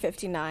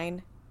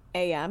 4:59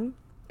 a.m.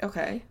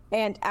 Okay.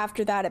 And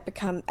after that,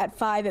 at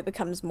 5, it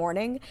becomes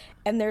morning.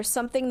 And there's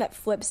something that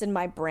flips in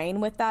my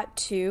brain with that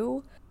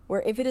too,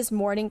 where if it is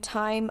morning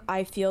time,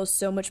 I feel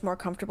so much more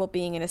comfortable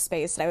being in a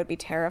space that I would be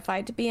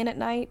terrified to be in at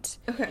night.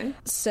 Okay.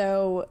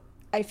 So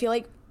I feel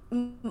like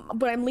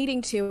what I'm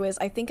leading to is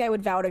I think I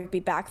would vow to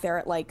be back there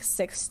at like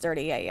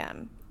 6:30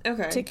 a.m.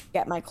 Okay. to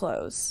get my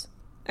clothes.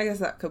 I guess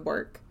that could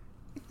work.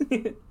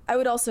 I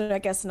would also, I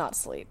guess, not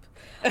sleep.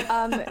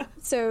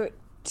 So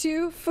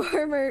 2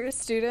 former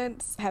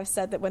students have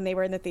said that when they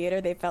were in the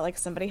theater, they felt like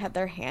somebody had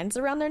their hands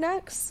around their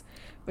necks,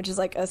 which is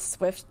like a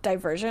swift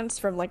divergence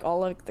from like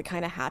all of the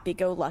kind of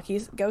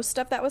happy-go-lucky ghost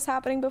stuff that was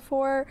happening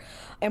before.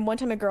 And one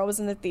time a girl was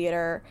in the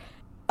theater.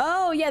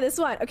 Oh, yeah, this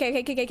one.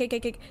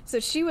 Okay. So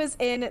she was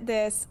in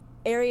this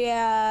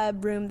area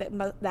room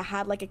that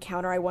had like a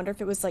counter. I wonder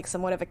if it was like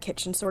somewhat of a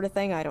kitchen sort of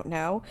thing. I don't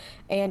know.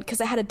 And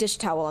because it had a dish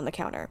towel on the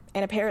counter.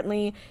 And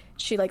apparently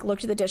she like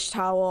looked at the dish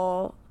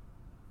towel.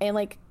 And,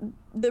 like,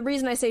 the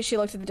reason I say she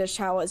looked at the dish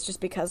towel is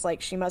just because,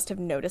 like, she must have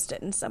noticed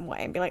it in some way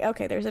and be like,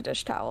 okay, there's a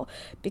dish towel.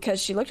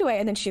 Because she looked away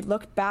and then she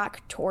looked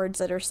back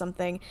towards it or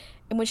something.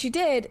 And when she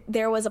did,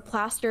 there was a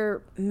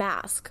plaster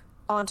mask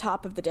on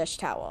top of the dish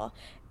towel.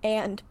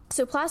 And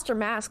so plaster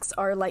masks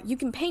are, like, you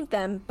can paint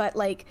them, but,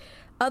 like,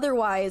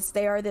 otherwise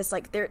they are this,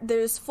 like,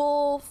 there's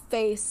full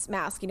face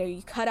mask. You know,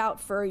 you cut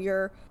out for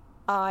your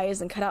eyes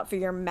and cut out for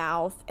your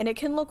mouth. And it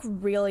can look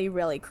really,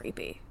 really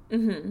creepy.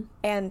 Mm-hmm.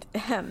 And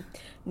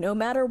no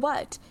matter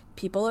what,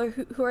 people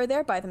who are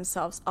there by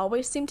themselves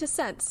always seem to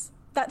sense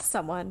that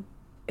someone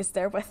is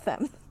there with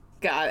them.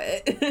 Got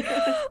it.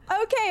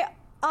 Okay,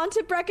 on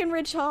to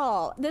Breckenridge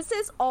Hall. This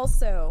is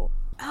also...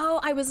 Oh,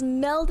 I was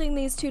melding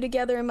these two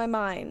together in my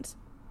mind.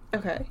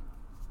 Okay.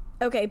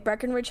 Okay,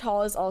 Breckenridge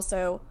Hall is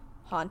also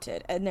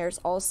haunted, and there's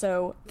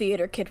also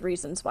theater kid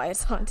reasons why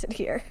it's haunted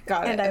here.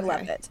 Got it. And I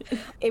love it.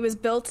 It was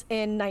built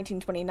in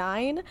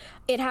 1929.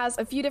 It has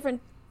a few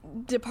different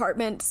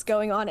departments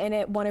going on in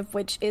it, one of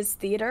which is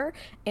theater,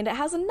 and it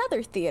has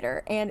another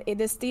theater, and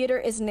this theater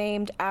is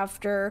named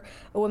after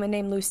a woman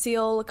named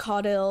Lucille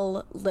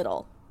Caudill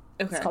Little.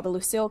 Okay. It's called the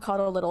Lucille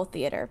Caudill Little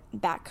Theater.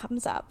 That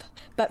comes up.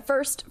 But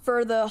first,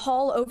 for the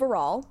hall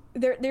overall,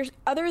 there's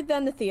other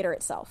than the theater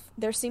itself,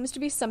 there seems to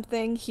be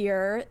something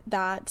here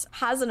that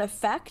has an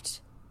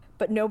effect,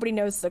 but nobody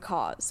knows the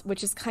cause,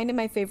 which is kind of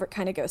my favorite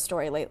kind of ghost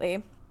story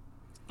lately.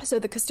 So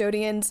the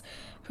custodians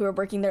who are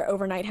working there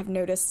overnight have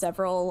noticed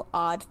several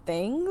odd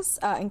things,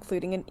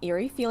 including an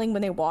eerie feeling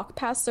when they walk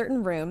past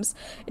certain rooms.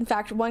 In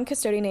fact, one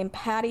custodian named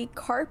Patty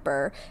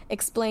Carper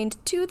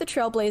explained to the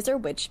Trailblazer,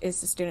 which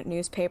is the student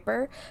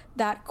newspaper,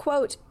 that,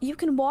 quote, you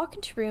can walk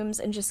into rooms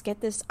and just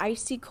get this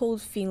icy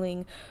cold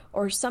feeling,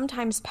 or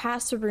sometimes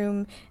pass a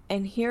room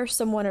and hear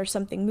someone or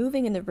something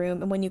moving in the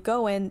room, and when you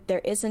go in,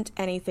 there isn't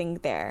anything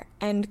there,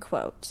 end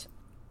quote.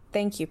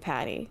 Thank you,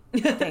 Patty.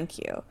 Thank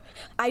you.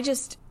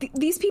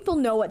 These people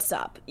know what's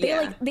up.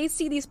 They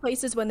see these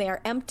places when they are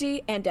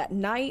empty and at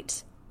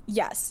night.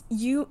 Yes,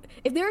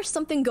 if there's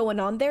something going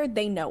on there,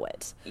 they know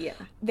it. Yeah.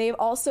 They've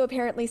also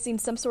apparently seen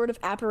some sort of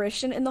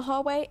apparition in the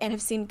hallway and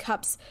have seen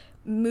cups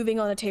moving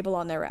on a table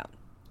on their own.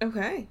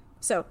 Okay.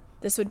 So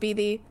this would be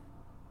the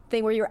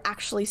thing where you're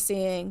actually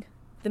seeing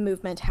the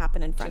movement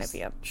happen in front of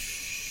you.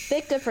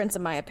 Big difference,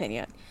 in my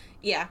opinion.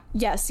 Yeah.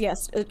 Yes.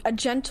 A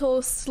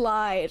gentle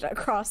slide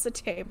across the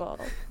table.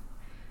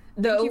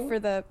 Thank you for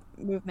the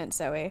movement,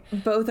 Zoe.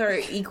 Both are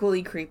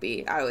equally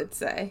creepy, I would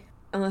say.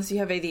 Unless you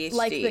have ADHD.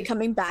 Like the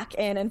coming back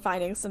in and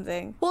finding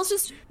something. Well, it's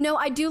just, no,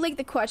 I do like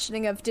the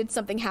questioning of did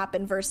something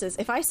happen versus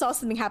if I saw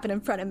something happen in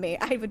front of me,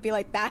 I would be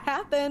like, that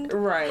happened?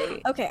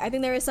 Right. Okay, I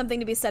think there is something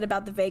to be said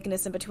about the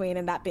vagueness in between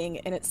and that being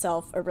in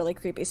itself a really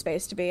creepy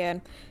space to be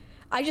in.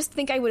 I just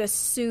think I would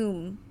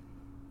assume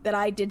that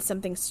I did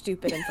something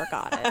stupid and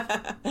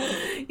forgot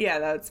it. Yeah,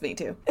 that's me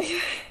too.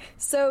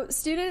 So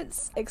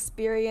students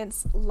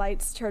experience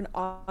lights turn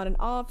on and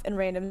off in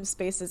random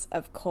spaces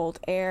of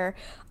cold air.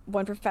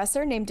 One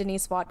professor named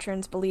Denise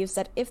Watrons believes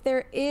that if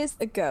there is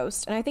a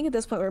ghost, and I think at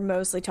this point we're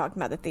mostly talking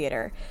about the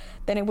theater,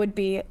 then it would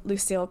be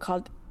Lucille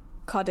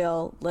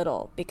Caudill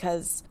Little,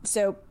 because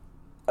so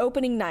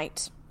opening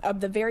night of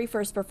the very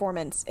first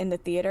performance in the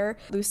theater,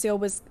 Lucille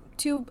was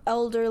too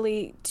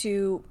elderly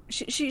to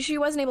she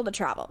wasn't able to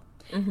travel.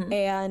 Mm-hmm.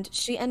 And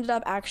she ended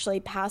up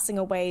actually passing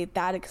away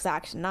that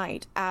exact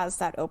night as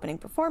that opening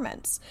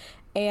performance.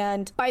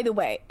 And by the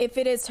way, if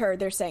it is her,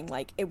 they're saying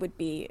like it would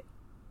be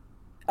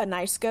a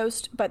nice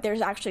ghost, but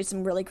there's actually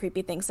some really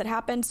creepy things that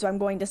happen. So I'm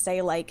going to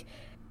say like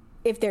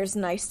if there's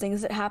nice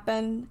things that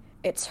happen,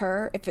 it's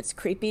her. If it's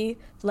creepy,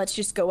 let's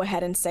just go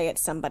ahead and say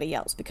it's somebody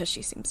else because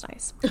she seems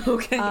nice.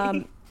 Okay.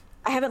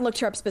 I haven't looked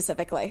her up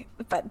specifically,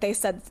 but they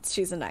said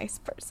she's a nice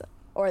person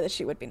or that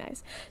she would be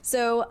nice.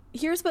 So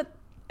here's what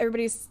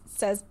everybody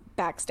says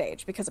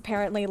backstage, because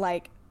apparently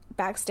like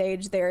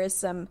backstage there is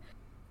some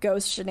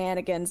ghost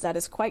shenanigans that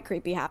is quite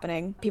creepy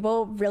happening.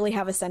 People really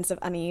have a sense of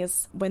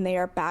unease when they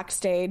are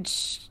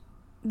backstage.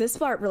 This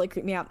part really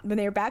creeped me out. When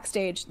they are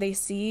backstage, they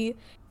see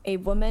a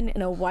woman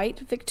in a white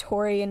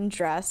Victorian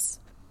dress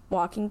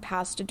walking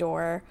past a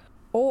door,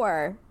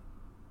 or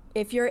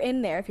if you're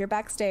in there, if you're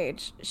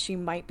backstage, she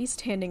might be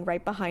standing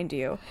right behind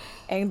you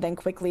and then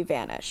quickly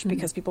vanish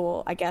because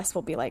people, I guess,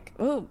 will be like,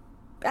 oh,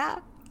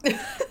 ah.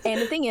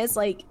 And the thing is,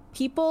 like,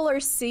 people are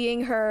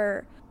seeing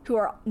her who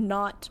are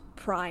not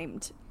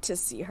primed to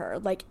see her.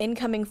 Like,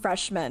 incoming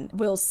freshmen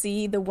will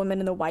see the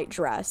woman in the white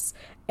dress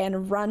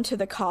and run to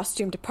the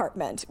costume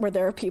department where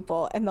there are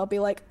people, and they'll be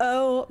like,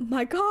 oh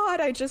my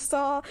god, I just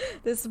saw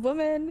this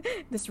woman,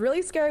 this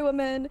really scary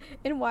woman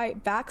in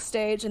white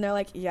backstage, and they're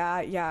like,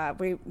 yeah,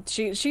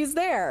 she's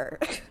there.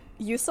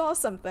 You saw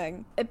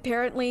something.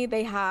 Apparently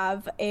they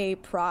have a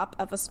prop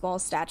of a small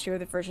statue of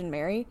the Virgin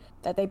Mary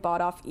that they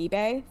bought off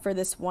eBay for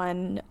this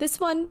one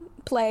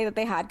play that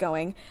they had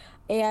going,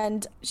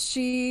 and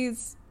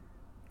she's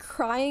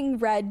crying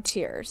red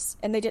tears,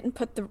 and they didn't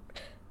put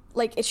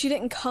she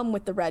didn't come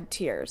with the red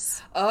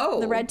tears. Oh.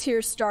 The red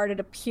tears started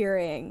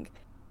appearing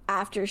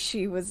after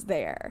she was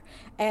there,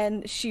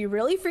 and she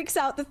really freaks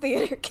out the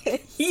theater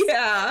kids.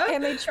 Yeah.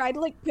 And they tried to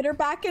like put her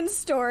back in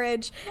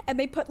storage, and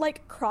they put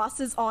like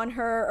crosses on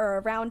her or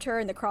around her,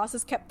 and the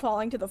crosses kept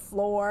falling to the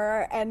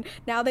floor, and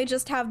now they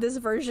just have this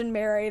Virgin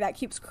Mary that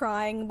keeps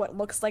crying what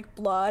looks like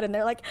blood, and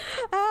they're like,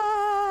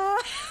 ah.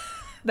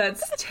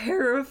 That's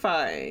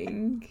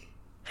terrifying.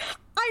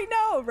 I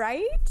know,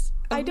 right?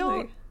 Oh I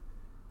don't.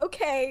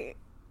 Okay.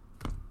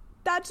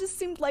 That just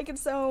seemed like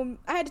its own.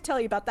 I had to tell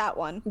you about that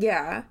one.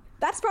 Yeah.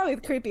 That's probably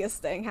the creepiest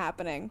thing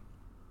happening.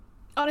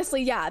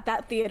 Honestly, yeah,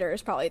 that theater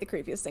is probably the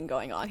creepiest thing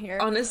going on here.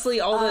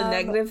 Honestly, all the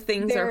negative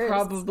things are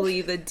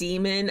probably the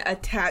demon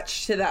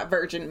attached to that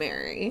Virgin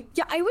Mary.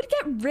 Yeah, I would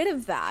get rid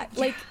of that. Yeah.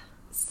 Like,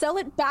 sell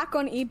it back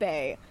on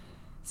eBay.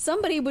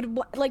 Somebody would,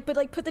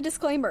 put the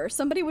disclaimer.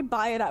 Somebody would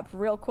buy it up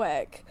real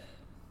quick.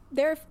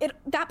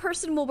 That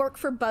person will work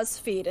for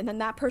BuzzFeed, and then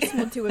that person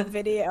will do a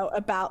video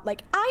about,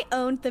 like, I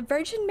owned the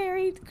Virgin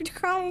Mary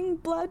crying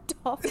blood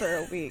doll for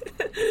a week.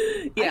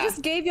 Yeah. I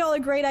just gave y'all a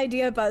great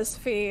idea,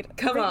 BuzzFeed.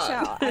 Come Reach on.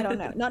 out. I don't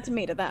know. Not to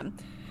me, to them.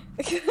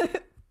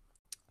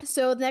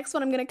 So the next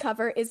one I'm going to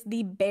cover is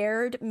the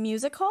Baird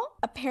Musical.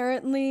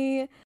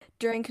 Apparently,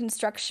 during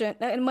construction,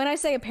 and when I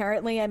say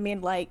apparently, I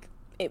mean, like,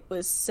 it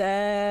was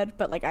said,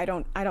 but like I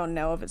don't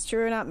know if it's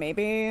true or not.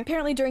 Maybe.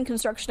 Apparently during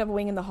construction of a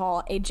wing in the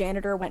hall, a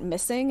janitor went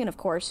missing, and of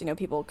course,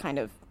 people kind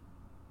of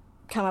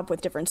come up with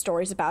different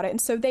stories about it.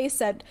 And so they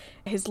said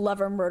his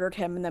lover murdered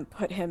him and then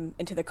put him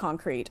into the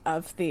concrete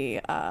of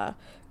the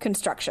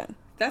construction.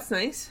 That's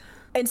nice.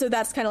 And so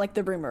that's kind of like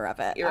the rumor of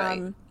it. You're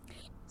right.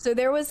 So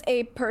there was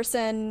a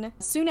person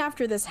soon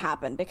after this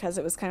happened, because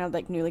it was kind of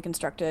like newly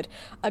constructed,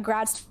 a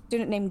grad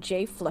student named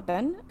Jay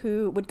Flippin,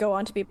 who would go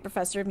on to be a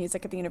professor of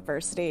music at the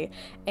university.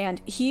 And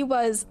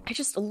I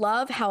just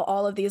love how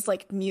all of these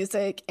like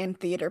music and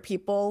theater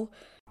people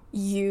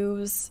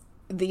use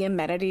the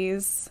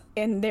amenities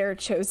in their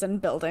chosen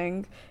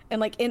building and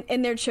like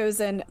in their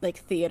chosen like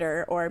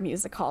theater or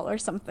music hall or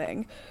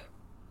something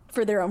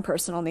for their own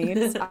personal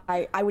needs.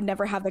 I would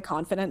never have the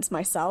confidence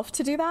myself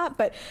to do that,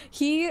 but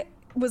he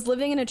was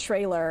living in a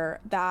trailer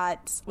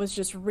that was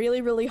just really,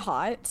 really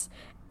hot.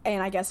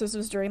 And I guess this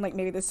was during like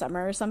maybe the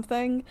summer or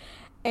something.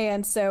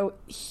 And so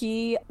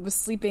he was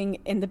sleeping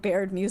in the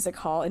Baird Music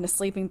Hall in a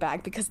sleeping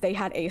bag because they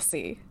had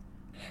AC.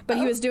 But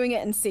he was doing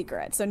it in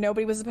secret, so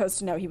nobody was supposed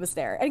to know he was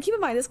there. And keep in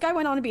mind, this guy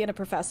went on to be a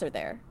professor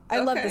there. I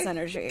love this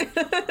energy.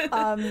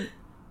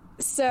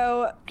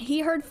 So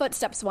he heard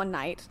footsteps one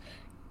night,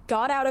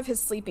 got out of his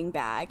sleeping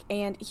bag,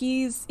 and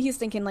he's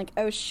thinking like,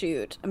 oh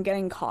shoot, I'm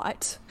getting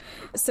caught.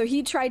 So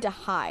he tried to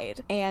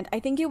hide, and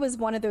I think it was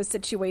one of those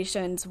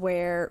situations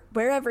where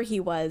wherever he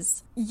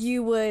was,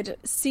 you would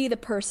see the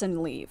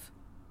person leave.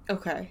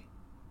 Okay.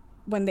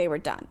 When they were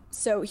done.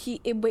 So he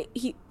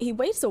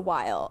waits a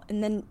while,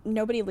 and then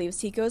nobody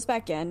leaves. He goes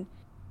back in.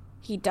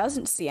 He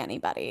doesn't see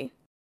anybody.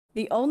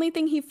 The only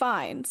thing he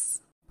finds,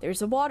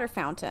 there's a water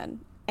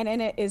fountain, and in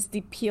it is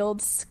the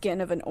peeled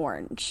skin of an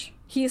orange.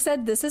 He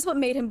said this is what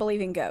made him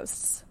believe in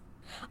ghosts.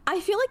 I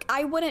feel like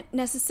I wouldn't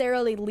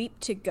necessarily leap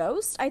to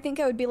ghost. I think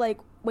I would be like,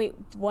 wait,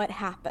 what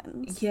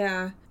happened?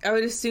 Yeah. I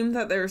would assume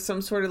that there was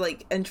some sort of,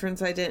 like,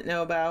 entrance I didn't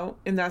know about,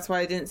 and that's why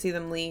I didn't see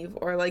them leave.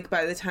 Or, like,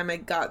 by the time I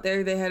got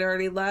there, they had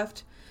already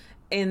left.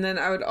 And then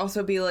I would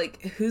also be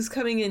like, who's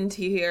coming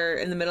into here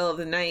in the middle of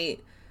the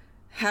night,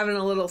 having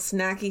a little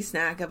snacky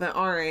snack of an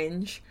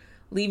orange,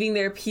 leaving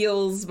their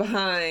peels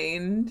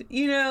behind?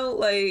 You know,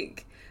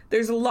 like,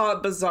 there's a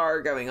lot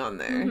bizarre going on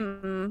there.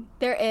 Mm-hmm.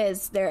 There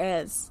is.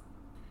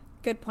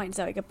 Good point,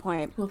 Zoe, good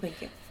point. Well,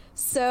 thank you.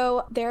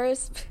 So there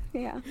is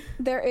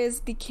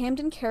the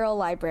Camden Carroll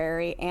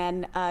Library,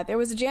 and there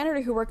was a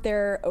janitor who worked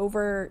there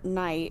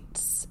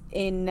overnight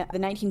in the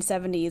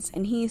 1970s,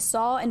 and he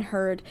saw and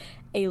heard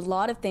a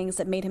lot of things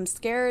that made him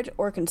scared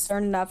or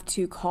concerned enough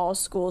to call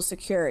school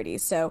security.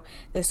 So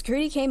the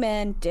security came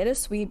in, did a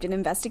sweep, did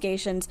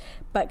investigations,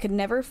 but could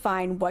never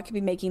find what could be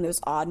making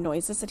those odd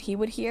noises that he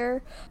would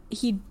hear.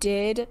 He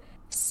did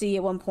see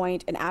at one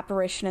point an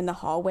apparition in the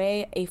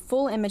hallway, a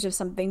full image of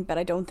something, but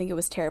I don't think it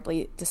was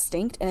terribly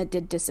distinct, and it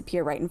did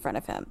disappear right in front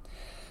of him.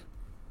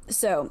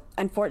 So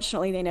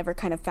unfortunately, they never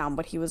kind of found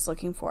what he was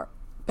looking for,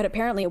 but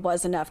apparently it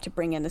was enough to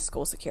bring in the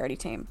school security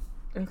team.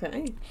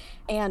 Okay.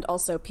 And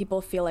also,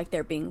 people feel like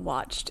they're being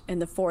watched in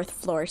the 4th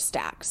floor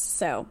stacks.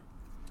 So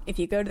if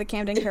you go to the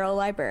Camden Carroll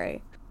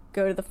Library,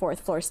 go to the 4th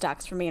floor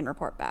stacks for me and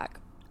report back.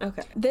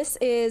 Okay. This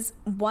is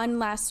one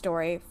last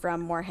story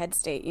from Morehead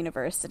State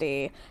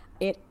University.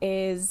 It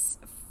is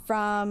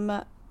from,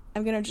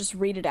 I'm going to just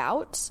read it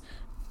out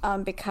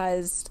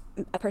because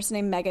a person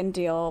named Megan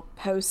Deal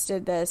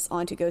posted this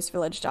onto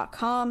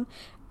ghostvillage.com,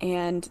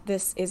 and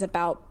this is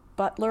about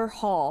Butler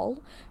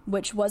Hall,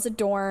 which was a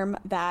dorm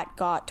that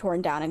got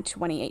torn down in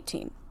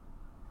 2018.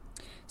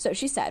 So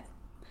she said,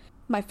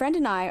 "My friend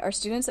and I are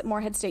students at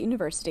Morehead State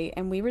University,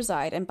 and we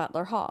reside in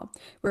Butler Hall.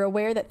 We're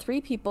aware that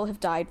 3 people have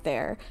died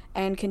there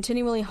and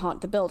continually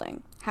haunt the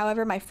building.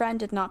 However, my friend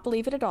did not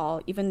believe it at all,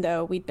 even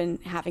though we'd been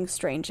having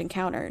strange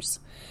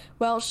encounters.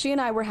 Well, she and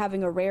I were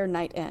having a rare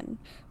night in.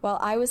 While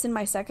I was in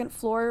my 2nd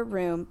floor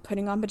room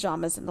putting on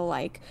pajamas and the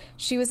like,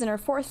 she was in her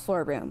 4th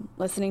floor room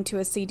listening to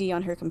a CD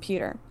on her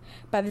computer.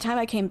 By the time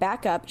I came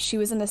back up, she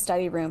was in the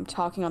study room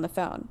talking on the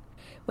phone.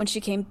 When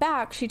she came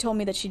back, she told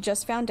me that she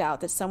just found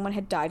out that someone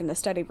had died in the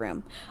study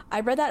room.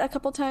 I read that a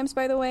couple times,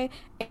 by the way,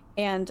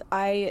 and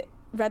I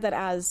read that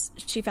as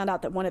she found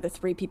out that one of the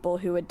 3 people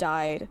who had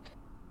died,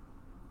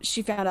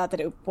 she found out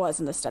that it was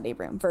in the study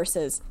room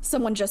versus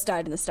someone just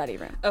died in the study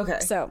room. Okay.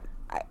 So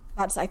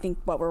that's, I think,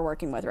 what we're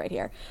working with right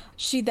here.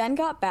 She then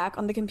got back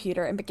on the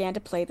computer and began to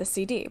play the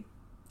CD.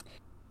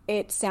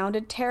 It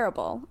sounded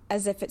terrible,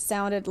 as if it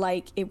sounded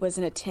like it was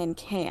in a tin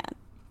can.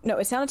 No,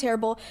 it sounded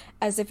terrible,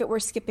 as if it were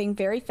skipping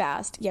very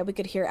fast, yet we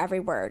could hear every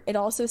word. It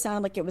also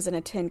sounded like it was in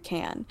a tin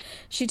can.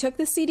 She took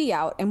the CD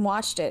out and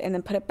watched it and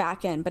then put it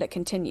back in, but it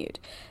continued.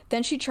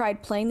 Then she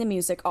tried playing the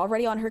music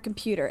already on her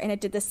computer, and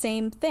it did the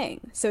same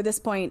thing. So at this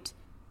point,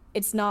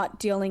 it's not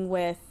dealing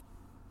with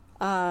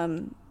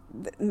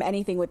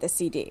anything with the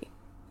CD.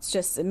 It's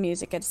just the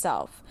music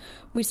itself.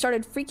 We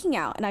started freaking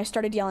out, and I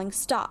started yelling,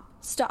 "Stop,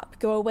 stop,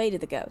 go away," to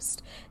the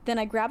ghost. Then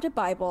I grabbed a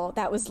Bible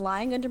that was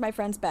lying under my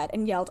friend's bed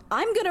and yelled,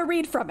 "I'm gonna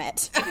read from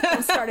it,"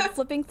 and started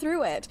flipping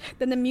through it.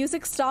 Then the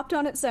music stopped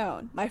on its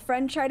own. My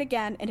friend tried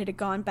again, and it had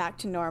gone back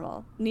to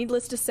normal.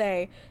 Needless to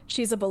say,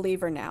 she's a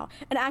believer now.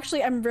 And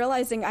actually, I'm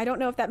realizing I don't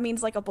know if that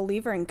means like a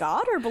believer in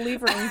God or a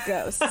believer in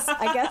ghosts.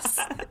 I guess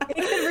it could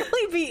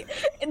really be,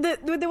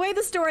 the way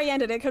the story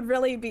ended, it could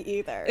really be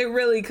either. It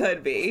really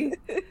could be.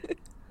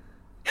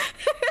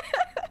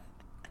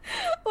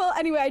 Well,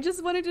 anyway, I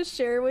just wanted to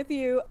share with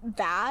you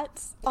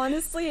that,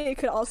 honestly, it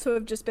could also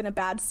have just been a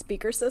bad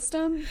speaker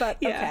system, but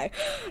yeah. Okay.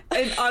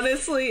 And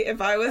honestly, if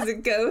I was a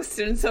ghost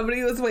and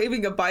somebody was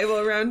waving a Bible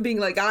around being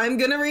like, "I'm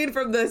gonna read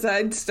from this,"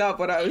 I'd stop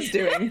what I was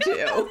doing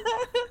too.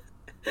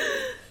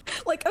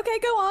 Like, okay,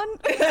 go on.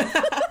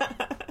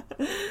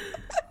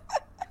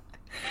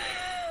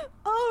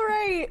 All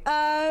right.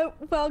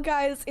 Well,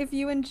 guys, if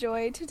you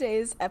enjoyed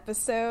today's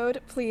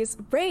episode, please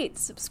rate,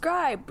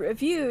 subscribe,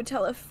 review,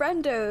 tell a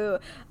friendo.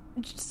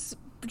 Just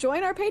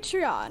join our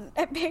Patreon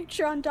at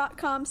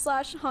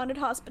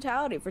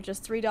patreon.com/hauntedhospitality. For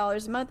just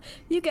 $3 a month,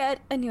 you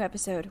get a new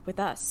episode with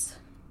us.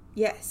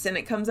 Yes, and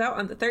it comes out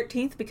on the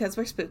 13th because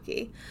we're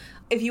spooky.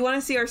 If you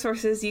want to see our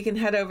sources, you can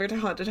head over to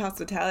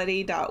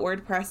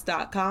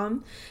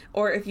hauntedhospitality.wordpress.com,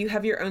 or if you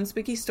have your own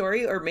spooky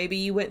story, or maybe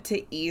you went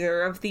to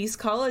either of these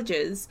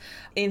colleges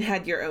and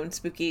had your own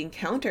spooky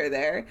encounter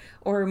there,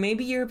 or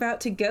maybe you're about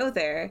to go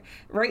there,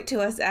 write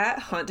to us at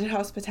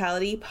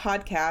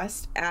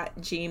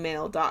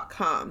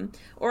hauntedhospitalitypodcast@gmail.com,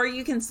 or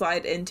you can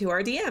slide into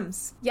our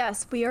DMs.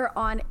 Yes, we are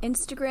on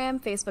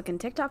Instagram, Facebook, and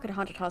TikTok at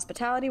Haunted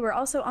Hospitality. We're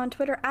also on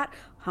Twitter at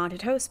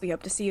Haunted Host. We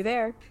hope to see you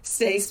there.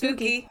 Stay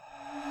spooky.